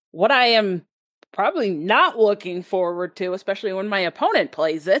what I am probably not looking forward to, especially when my opponent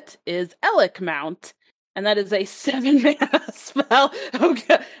plays it, is Elekk Mount. And that is a 7-mana spell.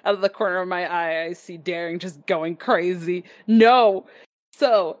 Okay. Out of the corner of my eye, I see Daring just going crazy. No.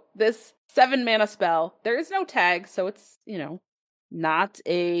 So, this 7-mana spell, there is no tag, so it's, not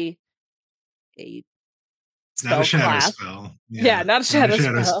a it's not a shadow spell. Yeah, not a shadow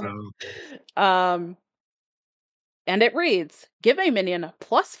spell. And it reads, give a minion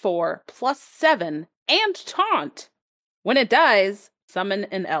 +4/+7 and taunt. When it dies, summon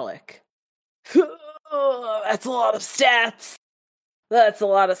an Elekk. Oh, that's a lot of stats.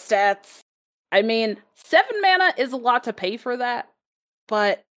 I mean, 7 mana is a lot to pay for that,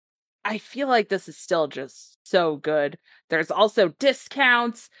 but I feel like this is still just so good. There's also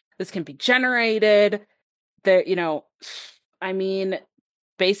discounts. This can be generated. There,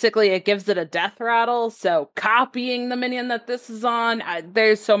 basically it gives it a death rattle, so copying the minion that this is on,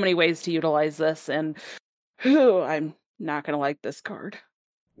 there's so many ways to utilize this, and I'm not going to like this card.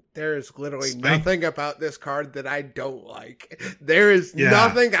 There is literally nothing about this card that I don't like. There is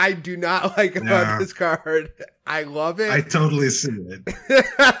nothing I do not like about this card. I love it. I totally see it.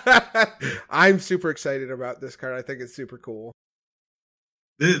 I'm super excited about this card. I think it's super cool.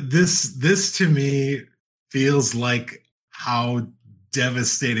 This to me feels like how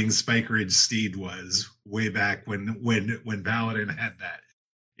devastating Spike Ridge Steed was way back when Paladin had that.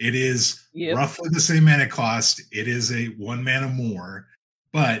 It is roughly the same mana cost. It is a 1 mana more.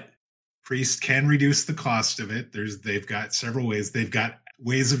 But Priest can reduce the cost of it. They've got several ways. They've got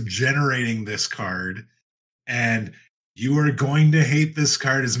ways of generating this card. And you are going to hate this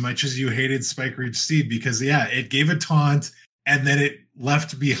card as much as you hated Spike Ridge Steed because, it gave a taunt and then it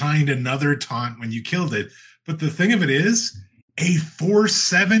left behind another taunt when you killed it. But the thing of it is, a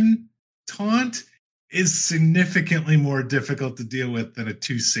 4/7 taunt is significantly more difficult to deal with than a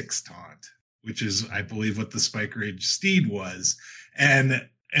 2/6 taunt, which is, I believe, what the Spike Ridge Steed was.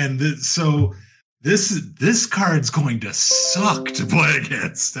 So this card's going to suck to play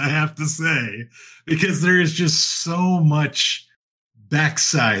against, I have to say, because there is just so much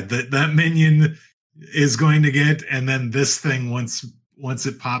backside that minion is going to get, and then this thing once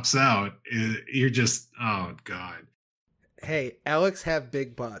it pops out, you're just, oh god. Hey, Elekks have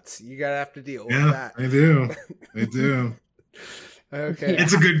big butts. You gotta have to deal with that. They do. Okay,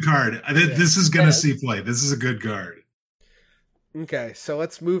 it's a good card. This is gonna see play. This is a good card. Okay, so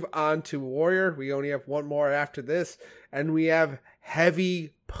let's move on to Warrior. We only have one more after this, and we have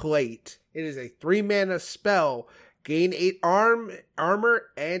Heavy Plate. It is a 3-mana spell. Gain 8 armor,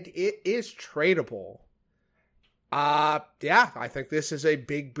 and it is tradable. I think this is a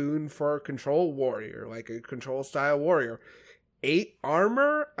big boon for a control warrior, like a control style warrior. 8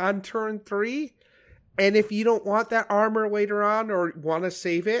 armor on turn 3, and if you don't want that armor later on or want to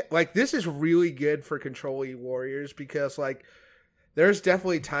save it, this is really good for control-y warriors because, there's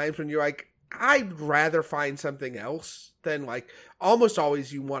definitely times when you're like, I'd rather find something else than, almost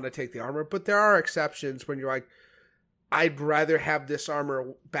always you want to take the armor, but there are exceptions when you're like, I'd rather have this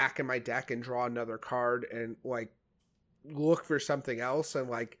armor back in my deck and draw another card and, look for something else. And,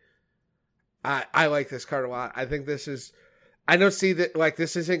 I like this card a lot. I think this is, I don't see that,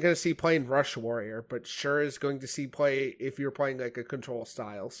 this isn't going to see play in Rush Warrior, but sure is going to see play if you're playing, a control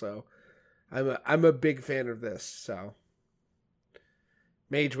style. So, I'm a big fan of this, so.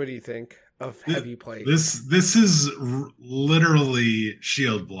 Mage, what do you think of Heavy Plate? This is literally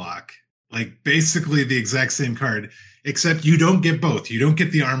Shield Block. Basically the exact same card, except you don't get both. You don't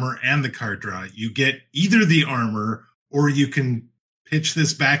get the armor and the card draw. You get either the armor or you can pitch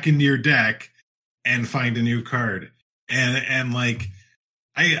this back into your deck and find a new card. And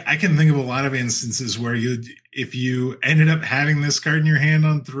I can think of a lot of instances where if you ended up having this card in your hand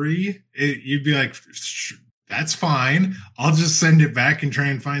on 3, you'd be like, that's fine. I'll just send it back and try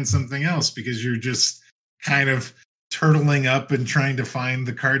and find something else because you're just kind of turtling up and trying to find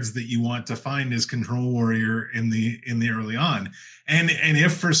the cards that you want to find as control warrior in the early on. And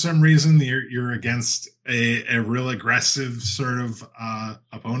if for some reason you're against a real aggressive sort of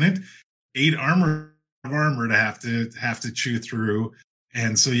opponent, 8 armor to have to chew through.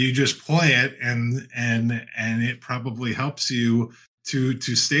 And so you just play it and it probably helps you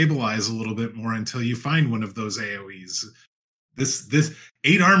to stabilize a little bit more until you find one of those AoEs. This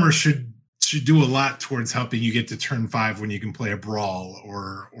 8 armor should do a lot towards helping you get to turn 5 when you can play a brawl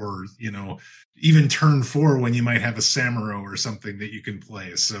or even turn 4 when you might have a Samuro or something that you can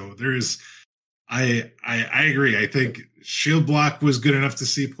play. So I agree. I think Shield Block was good enough to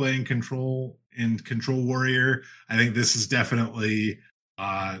see play in control in Control Warrior. I think this is definitely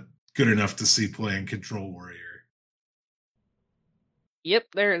good enough to see play in Control Warrior. Yep,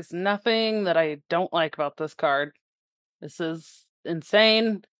 there is nothing that I don't like about this card. This is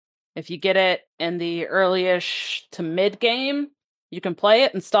insane. If you get it in the early-ish to mid-game, you can play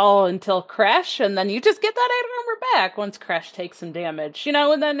it, install until Crash, and then you just get that 8 armor back once Crash takes some damage.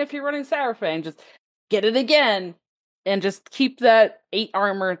 And then if you're running Sourfang, just get it again, and just keep that 8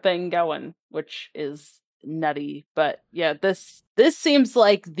 armor thing going, which is nutty. But yeah, this seems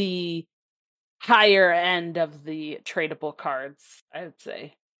like the higher end of the tradable cards, I would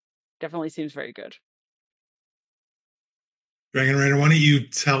say. Definitely seems very good. Dragon Rider, why don't you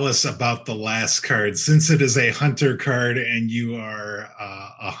tell us about the last card, since it is a hunter card and you are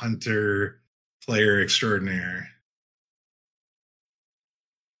a hunter player extraordinaire.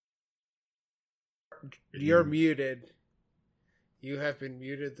 You're muted. You have been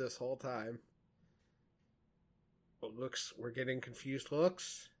muted this whole time. We're getting confused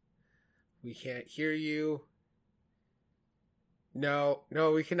looks. We can't hear you. No,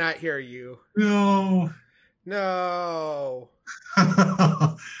 we cannot hear you. No.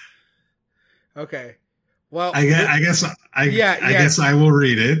 Okay. Well, I guess I will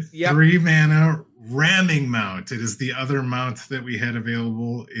read it. Yep. 3 mana ramming mount. It is the other mount that we had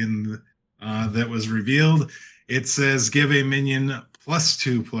available in that was revealed. It says give a minion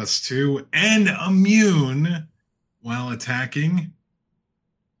 +2/+2 and immune while attacking.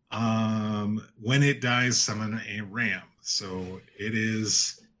 When it dies, summon a ram. So it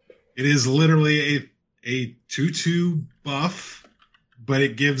is literally a 2/2 buff, but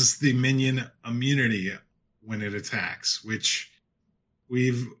it gives the minion immunity when it attacks, which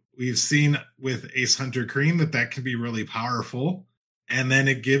we've seen with Ace Hunter Cream that can be really powerful. And then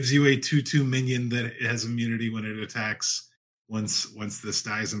it gives you a 2/2 minion that has immunity when it attacks once this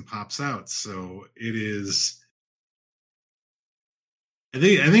dies and pops out. So it is. I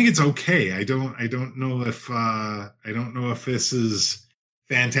think it's okay. I don't know if this is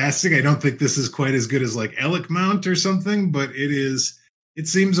fantastic. I don't think this is quite as good as like Elec Mount or something, but it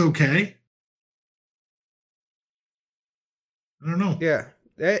seems okay. I don't know. Yeah.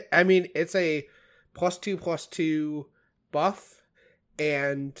 I mean, it's a +2/+2 buff,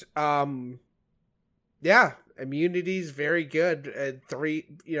 and yeah, immunity's very good at 3,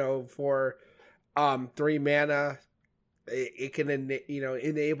 for 3 mana. It can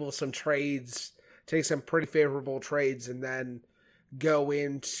enable some trades, take some pretty favorable trades, and then go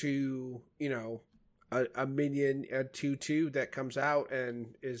into a minion, a 2/2 that comes out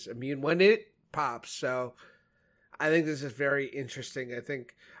and is immune when it pops. So I think this is very interesting.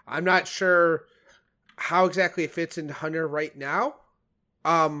 I'm not sure how exactly it fits into Hunter right now.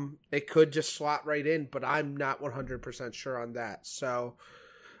 It could just slot right in, but I'm not 100% sure on that. So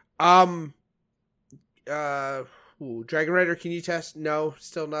Dragon Rider, can you test? No,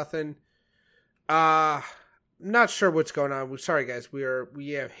 still nothing. Not sure what's going on. Sorry guys, we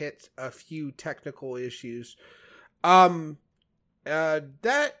have hit a few technical issues. That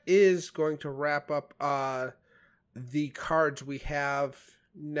is going to wrap up the cards we have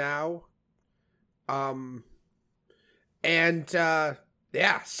now. And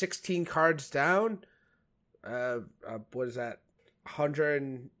 16 cards down. What is that?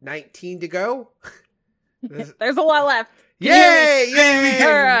 119 to go. There's a lot left. Yay!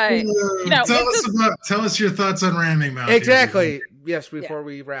 All right. Tell us your thoughts on ramming mount. Exactly. Yes, before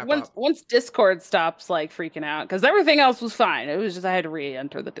we wrap up. Once Discord stops freaking out, because everything else was fine. It was just I had to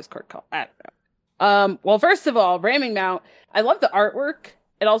re-enter the Discord call. I don't know. Well, first of all, ramming mount. I love the artwork.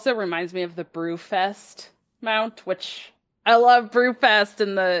 It also reminds me of the Brewfest mount, which I love Brewfest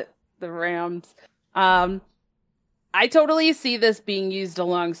and the Rams. I totally see this being used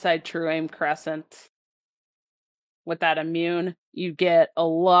alongside True Aim Crescent. With that immune, you get a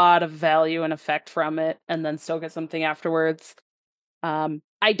lot of value and effect from it, and then still get something afterwards.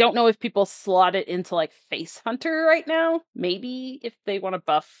 I don't know if people slot it into Face Hunter right now. Maybe if they want to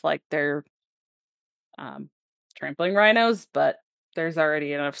buff their trampling rhinos, but there's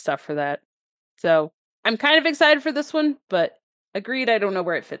already enough stuff for that. So I'm kind of excited for this one, but agreed, I don't know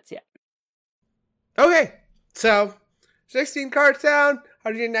where it fits yet. Okay, so 16 cards down,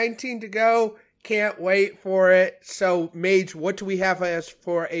 119 to go. Can't wait for it. So, Mage, what do we have as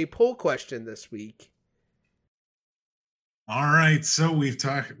for a poll question this week? All right, so we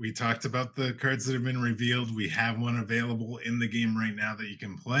talked about the cards that have been revealed. We have one available in the game right now that you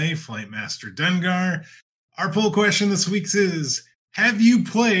can play, Flightmaster Dungar. Our poll question this week is, have you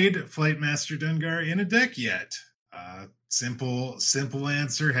played Flightmaster Dungar in a deck yet? Simple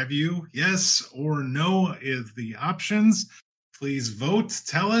answer. Have you? Yes or no is the options. please vote.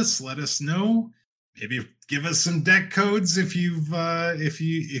 Tell us. Let us know. Maybe give us some deck codes if you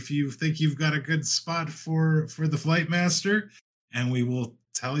think you've got a good spot for the Flight Master, and we will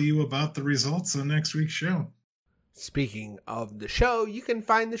tell you about the results on next week's show. Speaking of the show, you can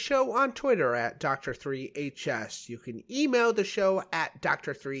find the show on Twitter at Dr3HS. You can email the show at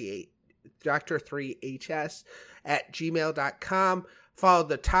Dr3HS@gmail.com. Follow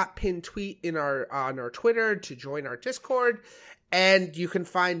the top pinned tweet on our Twitter to join our Discord. And you can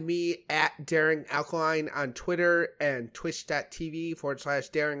find me at Daring Alkaline on Twitter and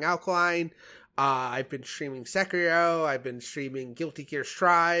twitch.tv/Daring Alkaline. I've been streaming Sekiro. I've been streaming Guilty Gear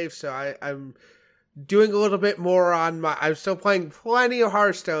Strive. So I'm doing a little bit more on I'm still playing plenty of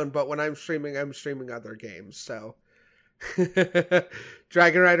Hearthstone, but when I'm streaming other games. So,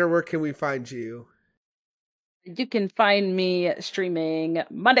 Dragon Rider, where can we find you? You can find me streaming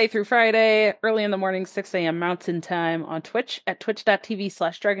Monday through Friday, early in the morning, 6 a.m. Mountain Time on Twitch at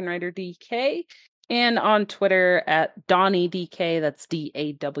twitch.tv/DragonRiderDK, and on Twitter at DawnieDK, that's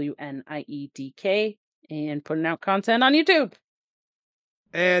DAWNIEDK, and putting out content on YouTube.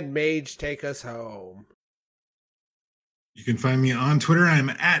 And Mage, take us home. You can find me on Twitter.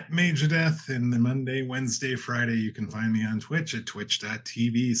 I'm at Magedeath. And the Monday, Wednesday, Friday, you can find me on Twitch at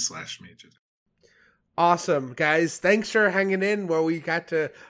twitch.tv/Magedeath. Awesome, guys. Thanks for hanging in where we got to